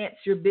enhance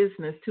your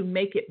business to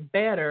make it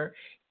better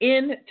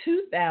in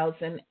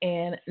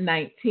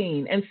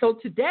 2019? And so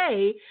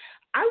today,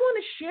 I want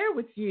to share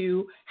with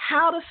you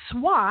how to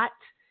SWOT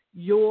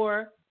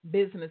your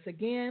business.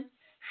 Again,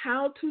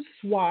 how to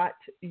SWOT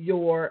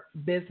your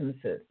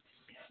businesses.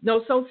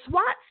 No, so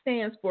SWOT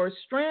stands for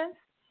strength,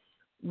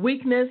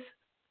 weaknesses,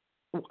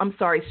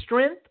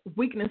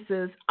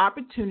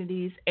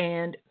 opportunities,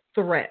 and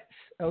threats.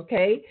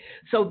 Okay,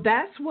 so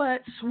that's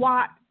what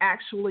SWOT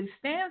actually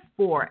stands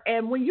for.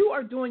 And when you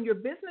are doing your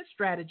business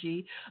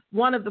strategy,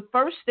 one of the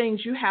first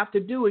things you have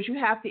to do is you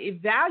have to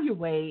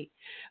evaluate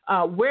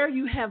where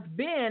you have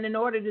been in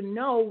order to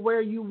know where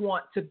you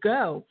want to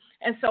go.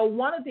 And so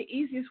one of the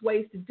easiest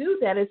ways to do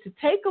that is to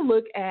take a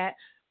look at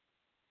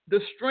the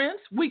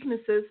strengths,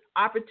 weaknesses,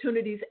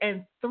 opportunities,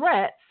 and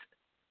threats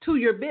to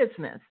your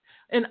business.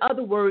 In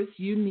other words,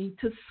 you need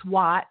to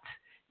SWOT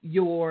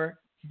your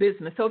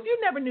business. So if you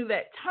never knew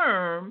that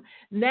term,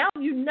 now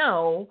you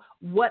know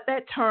what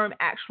that term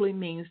actually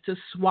means, to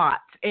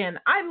SWOT. And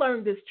I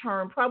learned this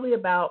term probably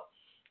about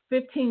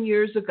 15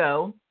 years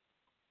ago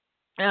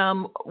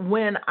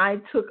when I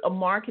took a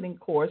marketing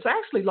course,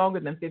 actually longer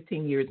than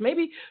 15 years,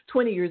 maybe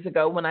 20 years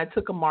ago when I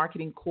took a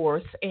marketing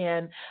course,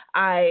 and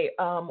I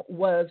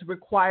was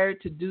required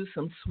to do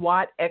some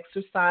SWOT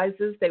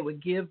exercises. They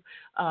would give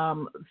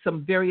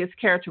some various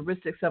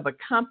characteristics of a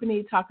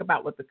company, talk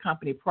about what the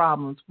company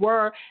problems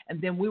were,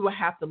 and then we would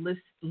have to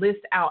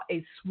list out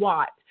a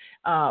SWOT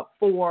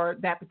for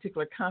that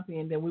particular company,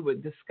 and then we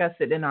would discuss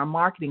it in our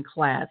marketing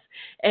class.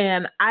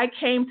 And I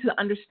came to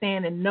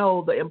understand and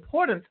know the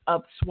importance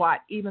of SWOT,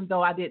 even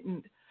though I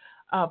didn't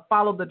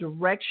follow the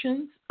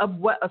directions of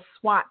what a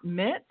SWOT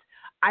meant.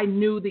 I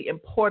knew the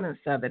importance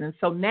of it. And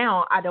so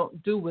now I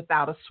don't do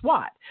without a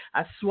SWOT.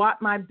 I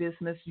SWOT my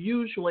business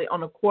usually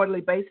on a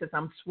quarterly basis.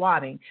 I'm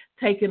SWOTting,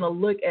 taking a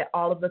look at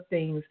all of the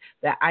things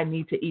that I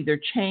need to either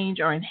change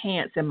or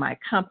enhance in my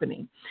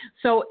company.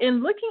 So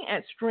in looking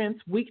at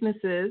strengths,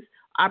 weaknesses,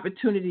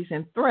 opportunities,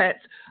 and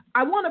threats,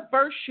 I want to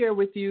first share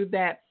with you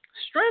that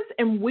strengths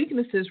and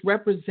weaknesses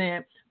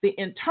represent the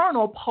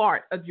internal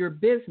part of your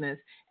business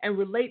and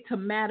relate to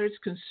matters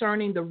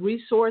concerning the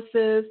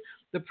resources,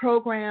 the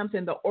programs,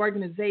 and the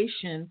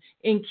organization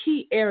in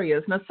key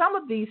areas. Now, some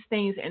of these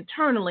things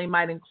internally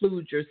might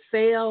include your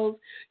sales,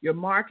 your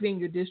marketing,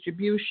 your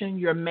distribution,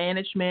 your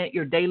management,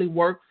 your daily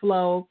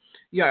workflow,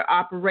 your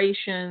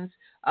operations,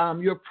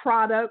 your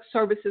product,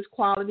 services,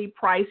 quality,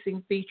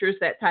 pricing, features,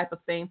 that type of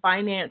thing,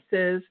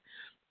 finances,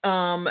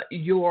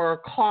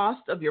 your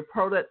cost of your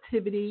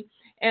productivity,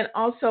 and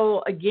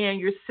also, again,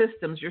 your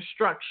systems, your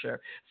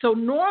structure. So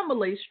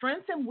normally,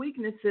 strengths and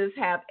weaknesses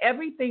have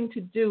everything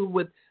to do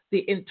with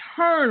the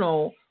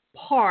internal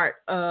part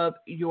of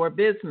your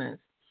business.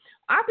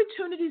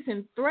 Opportunities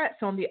and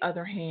threats, on the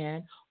other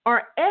hand,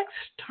 are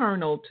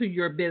external to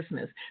your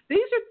business. These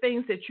are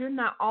things that you're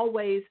not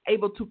always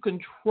able to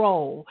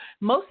control.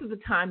 Most of the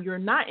time, you're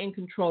not in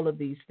control of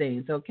these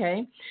things,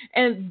 okay?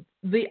 And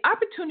the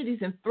opportunities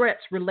and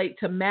threats relate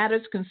to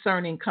matters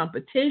concerning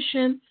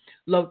competition,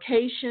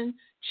 location,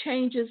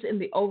 changes in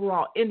the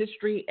overall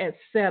industry,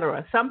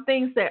 etc. Some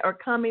things that are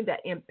coming that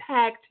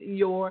impact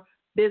your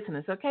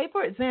business. Okay,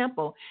 for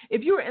example,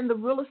 if you were in the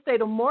real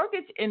estate or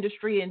mortgage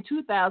industry in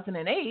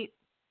 2008,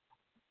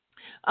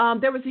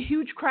 there was a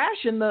huge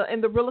crash in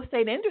the real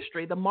estate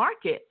industry, the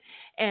market,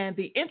 and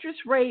the interest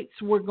rates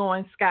were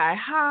going sky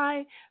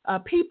high.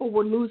 People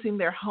were losing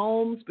their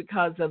homes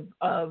because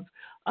of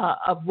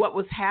what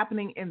was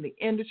happening in the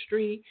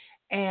industry,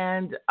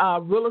 and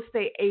real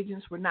estate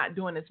agents were not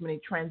doing as many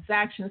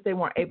transactions. They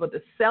weren't able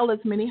to sell as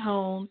many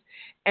homes,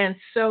 and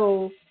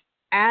so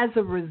as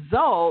a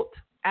result,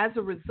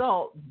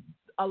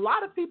 a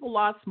lot of people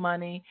lost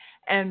money,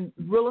 and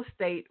real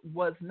estate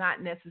was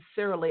not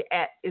necessarily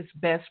at its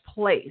best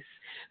place.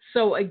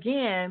 So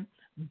again,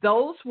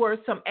 those were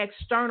some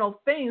external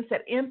things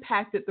that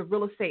impacted the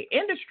real estate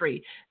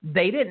industry.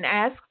 They didn't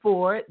ask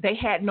for it. They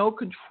had no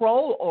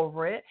control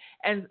over it,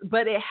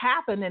 but it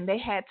happened, and they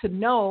had to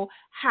know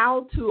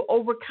how to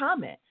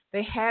overcome it.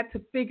 They had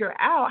to figure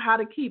out how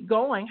to keep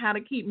going, how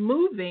to keep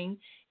moving,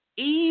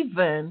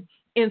 even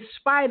in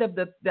spite of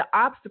the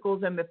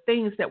obstacles and the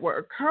things that were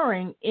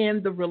occurring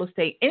in the real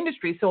estate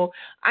industry. So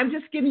I'm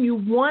just giving you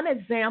one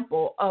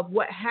example of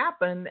what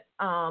happened,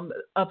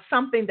 of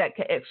something that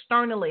could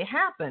externally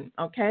happen,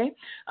 okay?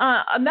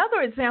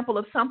 Another example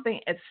of something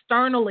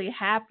externally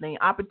happening,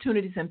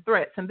 opportunities and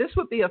threats, and this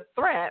would be a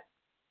threat.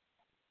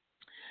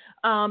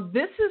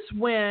 This is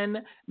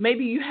when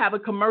maybe you have a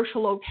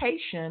commercial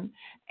location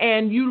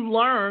and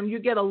you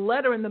get a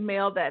letter in the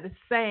mail that is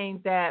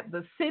saying that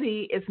the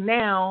city is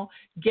now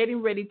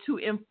getting ready to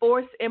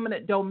enforce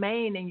eminent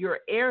domain in your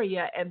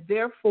area, and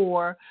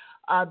therefore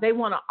they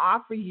want to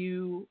offer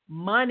you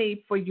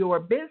money for your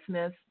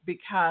business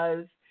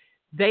because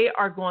they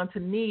are going to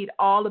need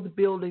all of the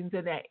buildings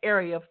in that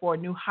area for a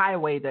new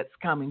highway that's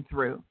coming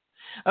through.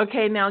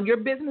 Okay, now your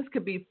business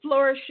could be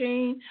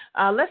flourishing.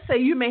 Let's say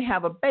you may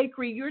have a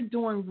bakery. You're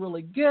doing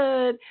really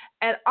good,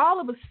 and all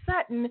of a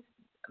sudden,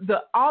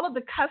 all of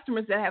the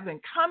customers that have been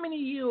coming to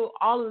you,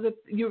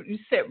 you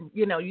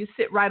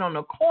sit right on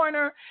the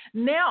corner.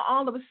 Now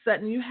all of a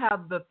sudden, you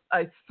have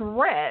a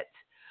threat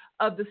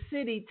of the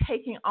city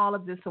taking all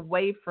of this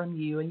away from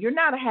you, and you're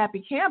not a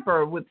happy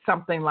camper with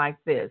something like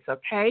this.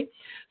 Okay,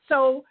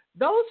 so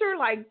those are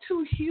like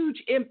two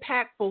huge,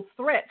 impactful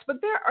threats, but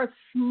there are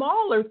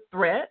smaller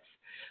threats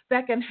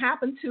that can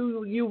happen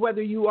to you,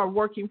 whether you are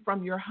working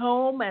from your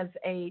home as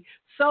a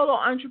solo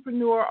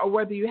entrepreneur or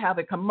whether you have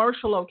a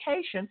commercial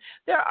location.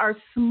 There are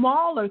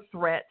smaller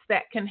threats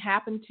that can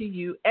happen to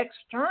you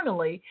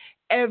externally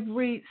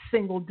every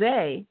single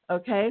day,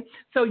 okay?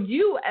 So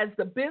you, as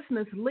the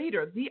business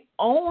leader, the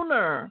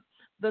owner,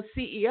 the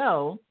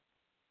CEO,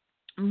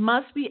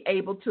 must be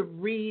able to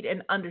read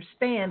and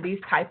understand these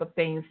type of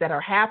things that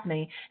are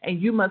happening,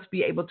 and you must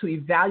be able to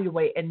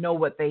evaluate and know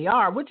what they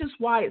are, which is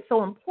why it's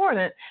so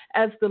important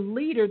as the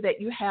leader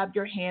that you have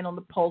your hand on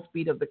the pulse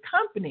beat of the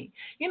company.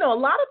 You know, a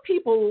lot of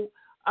people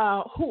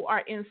who are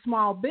in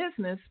small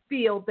business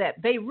feel that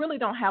they really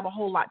don't have a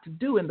whole lot to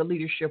do in the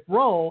leadership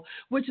role,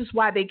 which is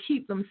why they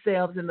keep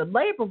themselves in the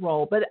labor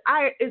role. But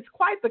it's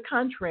quite the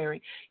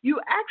contrary. You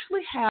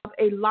actually have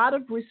a lot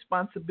of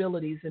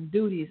responsibilities and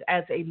duties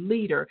as a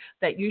leader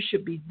that you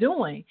should be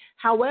doing.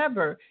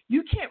 However,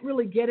 you can't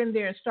really get in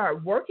there and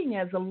start working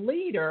as a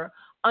leader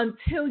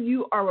until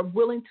you are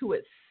willing to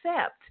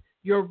accept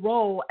your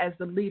role as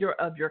the leader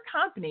of your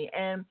company.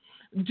 And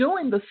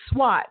doing the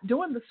SWOT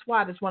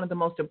is one of the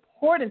most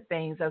important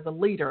things as a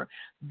leader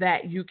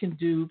that you can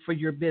do for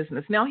your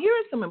business. Now, here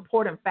are some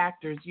important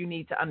factors you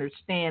need to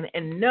understand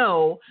and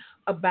know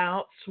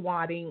about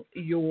SWOTing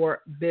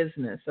your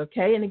business,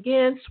 okay? And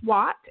again,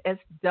 SWOT,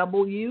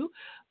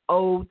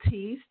 SWOT,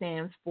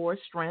 stands for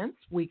strengths,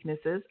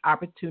 weaknesses,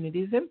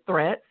 opportunities, and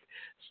threats.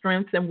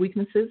 Strengths and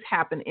weaknesses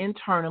happen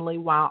internally,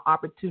 while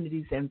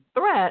opportunities and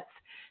threats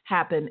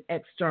happen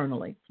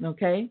externally,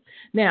 okay?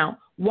 Now,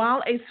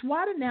 while a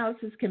SWOT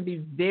analysis can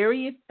be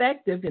very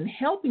effective in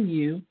helping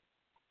you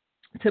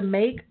to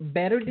make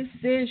better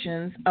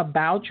decisions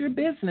about your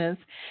business,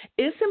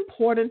 it's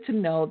important to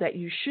know that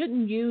you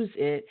shouldn't use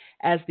it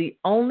as the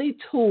only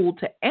tool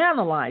to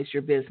analyze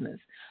your business.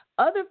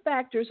 Other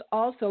factors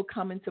also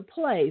come into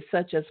play,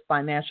 such as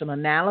financial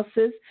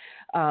analysis,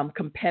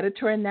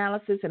 competitor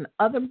analysis, and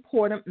other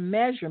important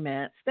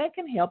measurements that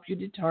can help you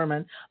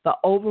determine the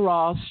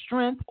overall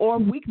strength or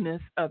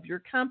weakness of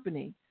your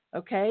company.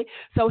 Okay,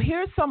 so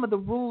here's some of the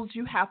rules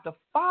you have to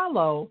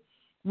follow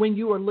when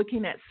you are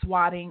looking at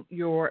SWOTing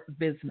your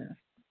business.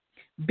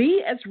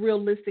 Be as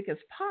realistic as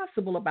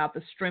possible about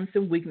the strengths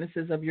and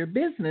weaknesses of your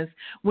business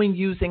when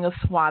using a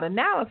SWOT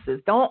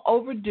analysis. Don't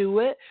overdo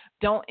it.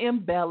 Don't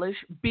embellish.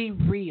 Be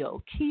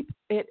real. Keep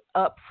it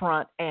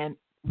upfront and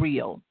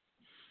real.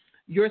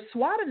 Your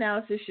SWOT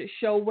analysis should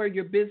show where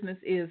your business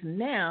is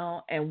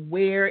now and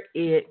where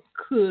it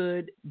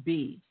could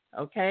be.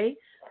 Okay?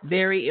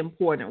 Very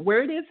important.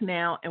 Where it is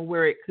now and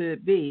where it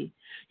could be.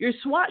 Your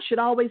SWOT should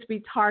always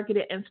be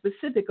targeted and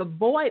specific.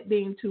 Avoid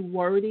being too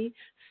wordy.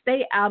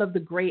 Stay out of the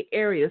gray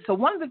area. So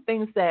one of the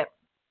things that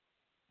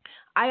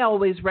I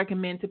always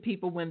recommend to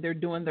people when they're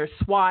doing their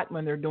SWOT,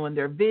 when they're doing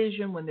their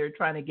vision, when they're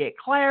trying to get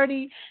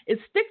clarity, is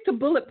stick to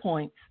bullet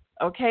points,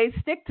 okay?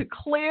 Stick to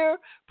clear,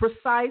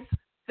 precise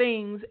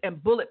things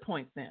and bullet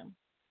point them.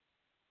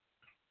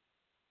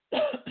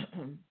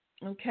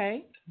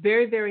 Okay?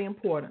 Very, very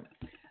important.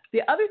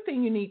 The other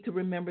thing you need to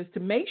remember is to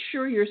make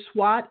sure your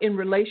SWOT in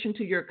relation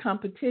to your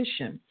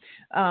competition.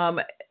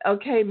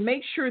 Okay,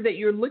 make sure that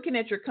you're looking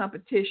at your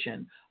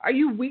competition. Are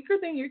you weaker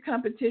than your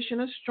competition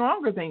or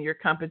stronger than your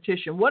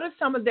competition? What are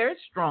some of their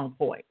strong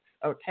points?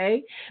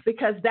 Okay,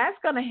 because that's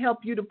going to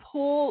help you to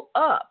pull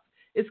up.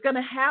 It's going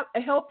to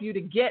help you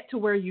to get to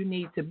where you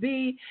need to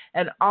be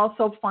and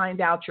also find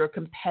out your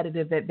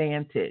competitive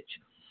advantage.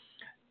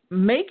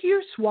 Make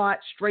your SWOT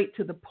straight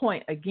to the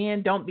point.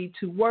 Again, don't be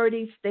too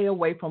wordy. Stay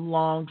away from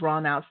long,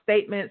 drawn-out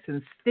statements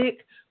and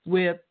stick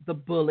with the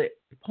bullet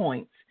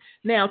points.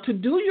 Now, to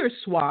do your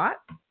SWOT,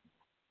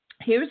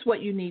 here's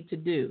what you need to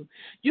do.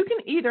 You can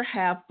either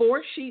have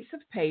 4 sheets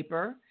of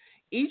paper,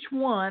 each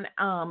one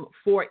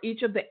for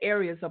each of the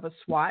areas of a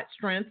SWOT,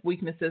 strengths,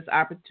 weaknesses,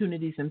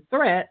 opportunities, and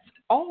threats,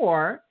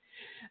 or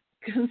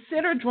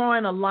consider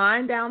drawing a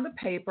line down the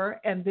paper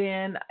and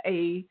then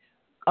a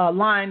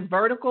line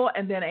vertical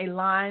and then a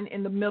line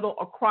in the middle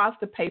across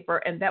the paper,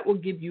 and that will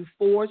give you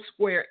 4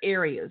 square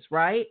areas,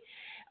 right?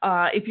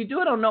 If you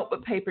do it on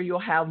notebook paper, you'll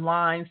have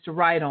lines to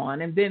write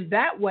on, and then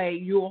that way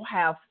you'll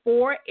have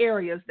 4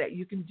 areas that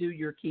you can do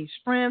your key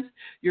strengths,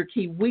 your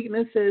key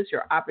weaknesses,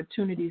 your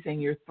opportunities, and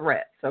your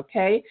threats,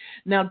 okay?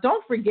 Now,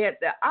 don't forget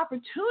that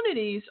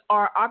opportunities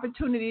are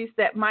opportunities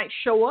that might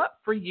show up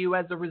for you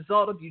as a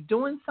result of you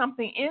doing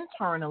something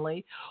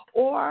internally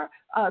or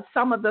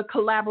some of the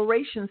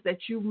collaborations that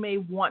you may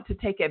want to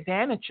take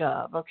advantage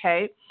of,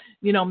 okay?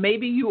 You know,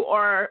 maybe you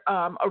are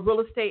a real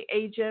estate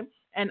agent,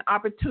 and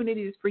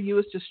opportunities for you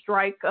is to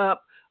strike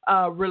up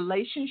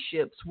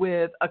relationships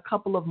with a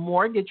couple of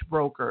mortgage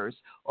brokers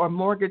or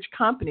mortgage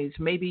companies.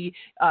 Maybe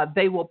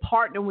they will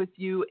partner with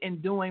you in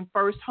doing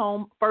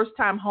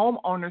first-time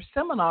homeowner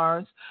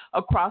seminars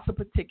across a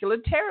particular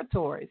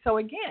territory. So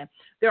again,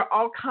 there are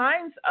all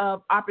kinds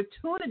of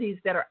opportunities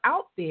that are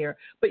out there,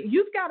 but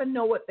you've got to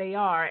know what they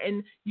are,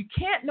 and you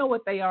can't know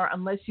what they are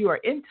unless you are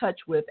in touch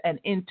with and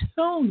in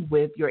tune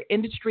with your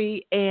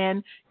industry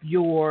and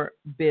your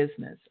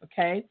business,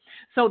 okay?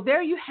 So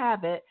there you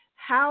have it.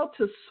 How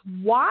to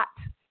SWOT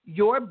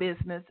your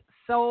business.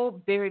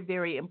 So very,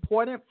 very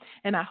important.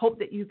 And I hope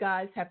that you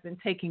guys have been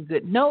taking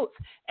good notes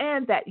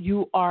and that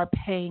you are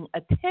paying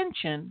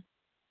attention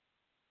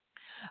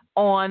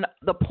on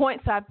the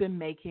points I've been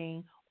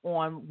making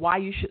on why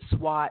you should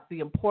SWOT, the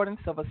importance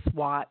of a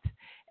SWOT,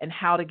 and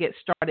how to get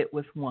started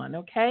with one,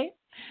 okay?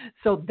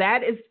 So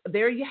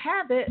there you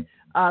have it,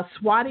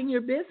 SWOTting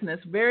your business,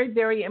 very,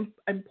 very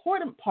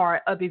important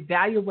part of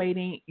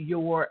evaluating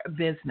your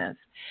business.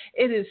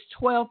 It is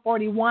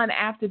 12:41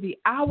 after the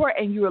hour,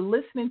 and you are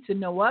listening to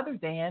no other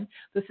than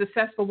the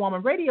Successful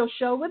Woman Radio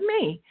Show with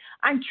me.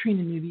 I'm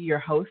Trina Newby, your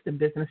host and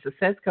business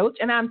success coach,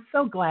 and I'm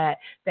so glad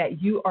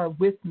that you are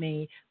with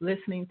me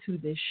listening to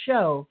this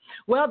show.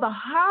 Well, the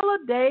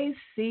holiday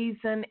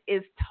season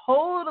is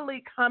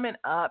totally coming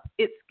up.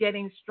 It's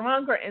getting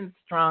stronger and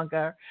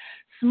stronger.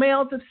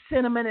 Smells of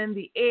cinnamon in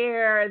the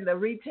air and the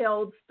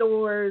retail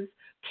stores,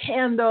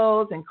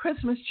 candles and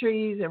Christmas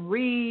trees and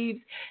wreaths,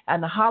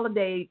 and the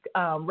holiday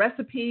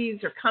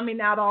recipes are coming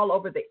out all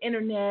over the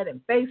internet and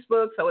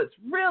Facebook, so it's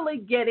really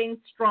getting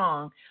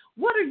strong.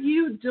 What are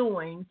you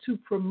doing to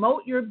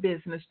promote your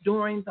business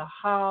during the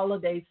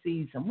holiday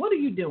season? What are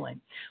you doing?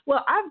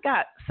 Well, I've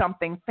got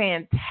something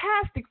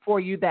fantastic for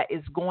you that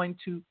is going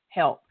to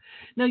help.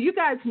 Now, you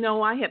guys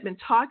know I have been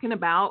talking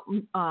about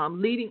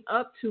leading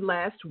up to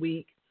last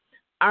week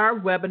our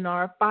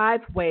webinar, 5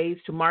 Ways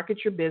to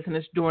Market Your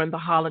Business During the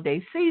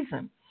Holiday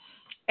Season.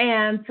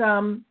 And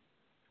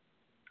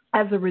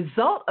as a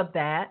result of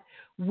that,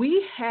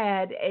 we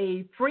had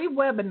a free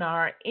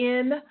webinar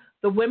in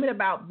the Women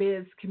About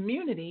Biz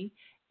community,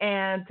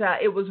 and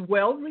it was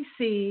well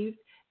received.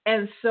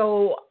 And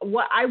so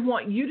what I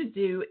want you to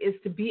do is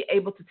to be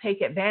able to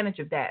take advantage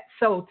of that.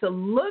 So to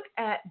look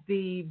at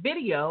the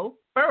video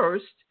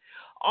first,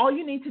 all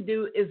you need to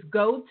do is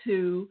go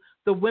to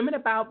the Women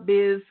About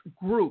Biz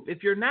group.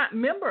 If you're not a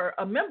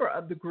member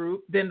of the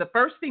group, then the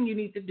first thing you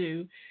need to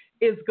do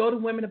is go to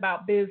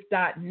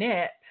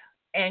womenaboutbiz.net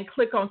and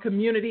click on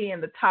community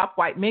in the top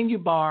right menu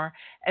bar,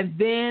 and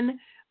then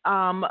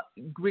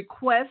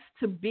request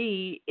to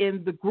be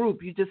in the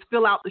group. You just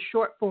fill out the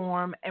short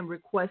form and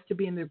request to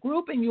be in the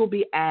group, and you'll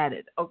be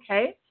added,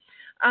 okay?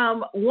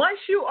 Once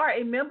you are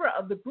a member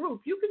of the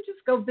group, you can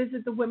just go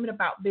visit the Women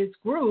About Biz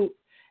group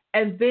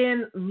and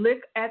then look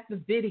at the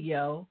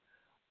video,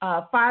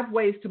 5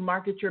 Ways to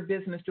Market Your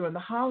Business During the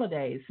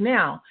Holidays.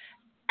 Now,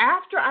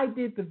 after I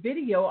did the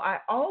video, I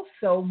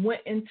also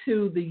went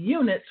into the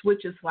units,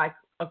 which is like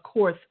a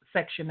course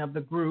section of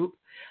the group.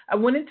 I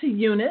went into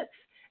units,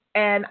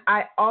 and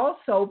I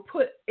also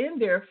put in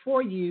there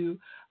for you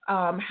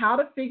how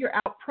to figure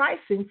out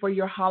pricing for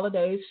your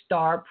holiday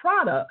star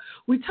product.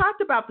 We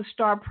talked about the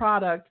star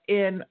product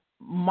in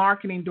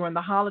marketing during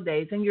the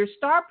holidays. And your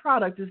star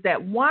product is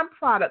that one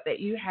product that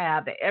you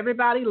have that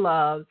everybody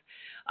loves,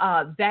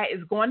 that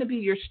is going to be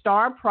your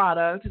star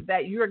product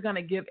that you're going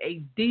to give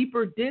a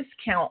deeper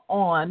discount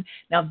on.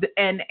 Now,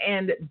 and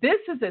this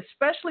is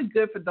especially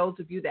good for those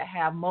of you that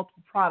have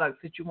multiple products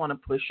that you want to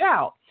push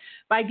out.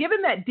 By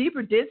giving that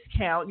deeper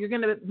discount, you're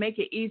going to make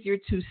it easier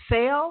to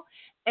sell,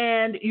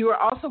 and you are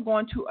also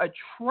going to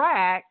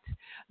attract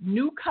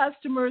new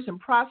customers and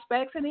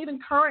prospects and even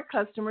current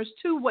customers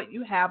to what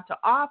you have to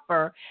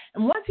offer.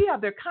 And once you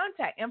have their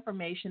contact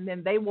information,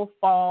 then they will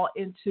fall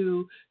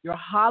into your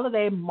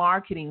holiday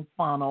marketing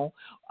funnel,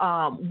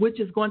 which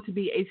is going to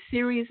be a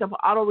series of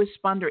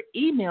autoresponder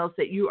emails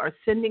that you are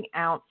sending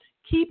out,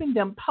 keeping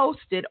them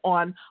posted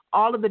on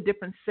all of the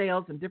different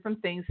sales and different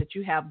things that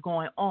you have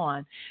going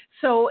on.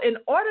 So in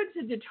order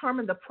to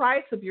determine the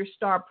price of your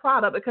star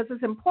product, because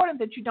it's important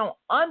that you don't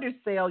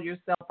undersell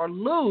yourself or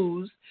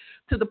lose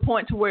to the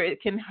point to where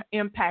it can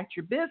impact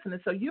your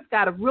business. So you've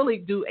got to really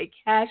do a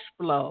cash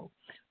flow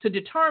to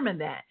determine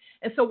that.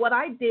 And so what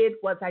I did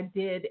was I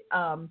did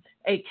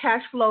a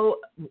cash flow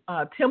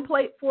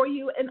template for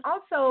you, and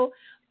also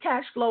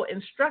cash flow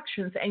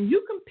instructions. And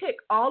you can pick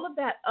all of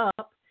that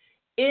up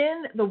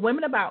in the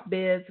Women About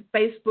Biz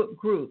Facebook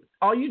group.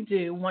 All you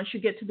do once you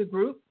get to the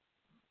group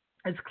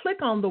is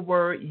click on the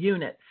word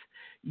units,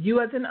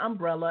 U as in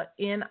umbrella,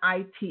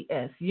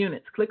 NITS,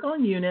 units. Click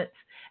on units,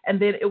 and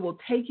then it will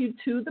take you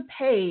to the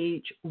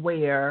page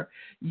where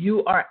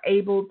you are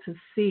able to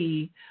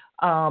see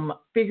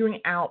figuring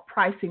out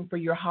pricing for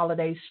your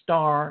holiday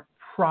star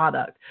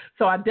product.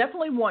 So I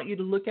definitely want you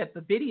to look at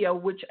the video,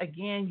 which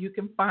again, you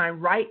can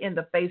find right in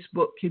the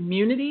Facebook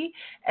community.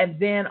 And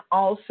then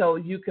also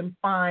you can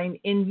find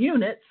in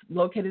units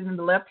located in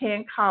the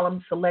left-hand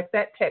column, select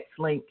that text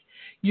link.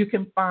 You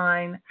can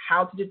find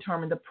how to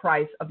determine the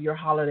price of your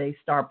holiday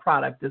star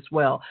product as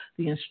well.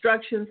 The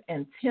instructions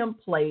and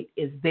template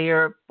is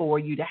there for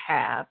you to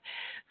have.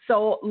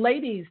 So,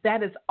 ladies,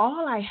 that is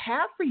all I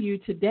have for you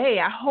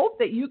today. I hope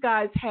that you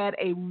guys had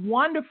a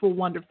wonderful,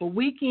 wonderful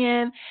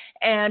weekend.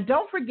 And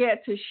don't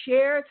forget to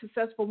share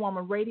Successful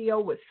Woman Radio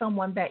with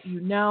someone that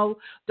you know.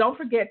 Don't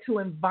forget to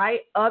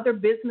invite other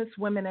business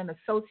women and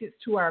associates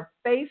to our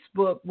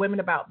Facebook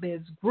Women About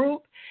Biz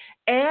group.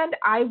 And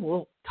I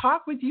will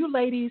talk with you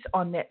ladies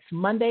on next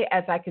Monday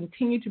as I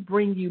continue to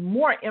bring you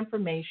more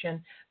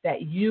information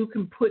that you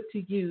can put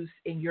to use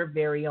in your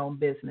very own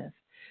business.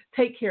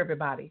 Take care,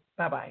 everybody.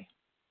 Bye-bye.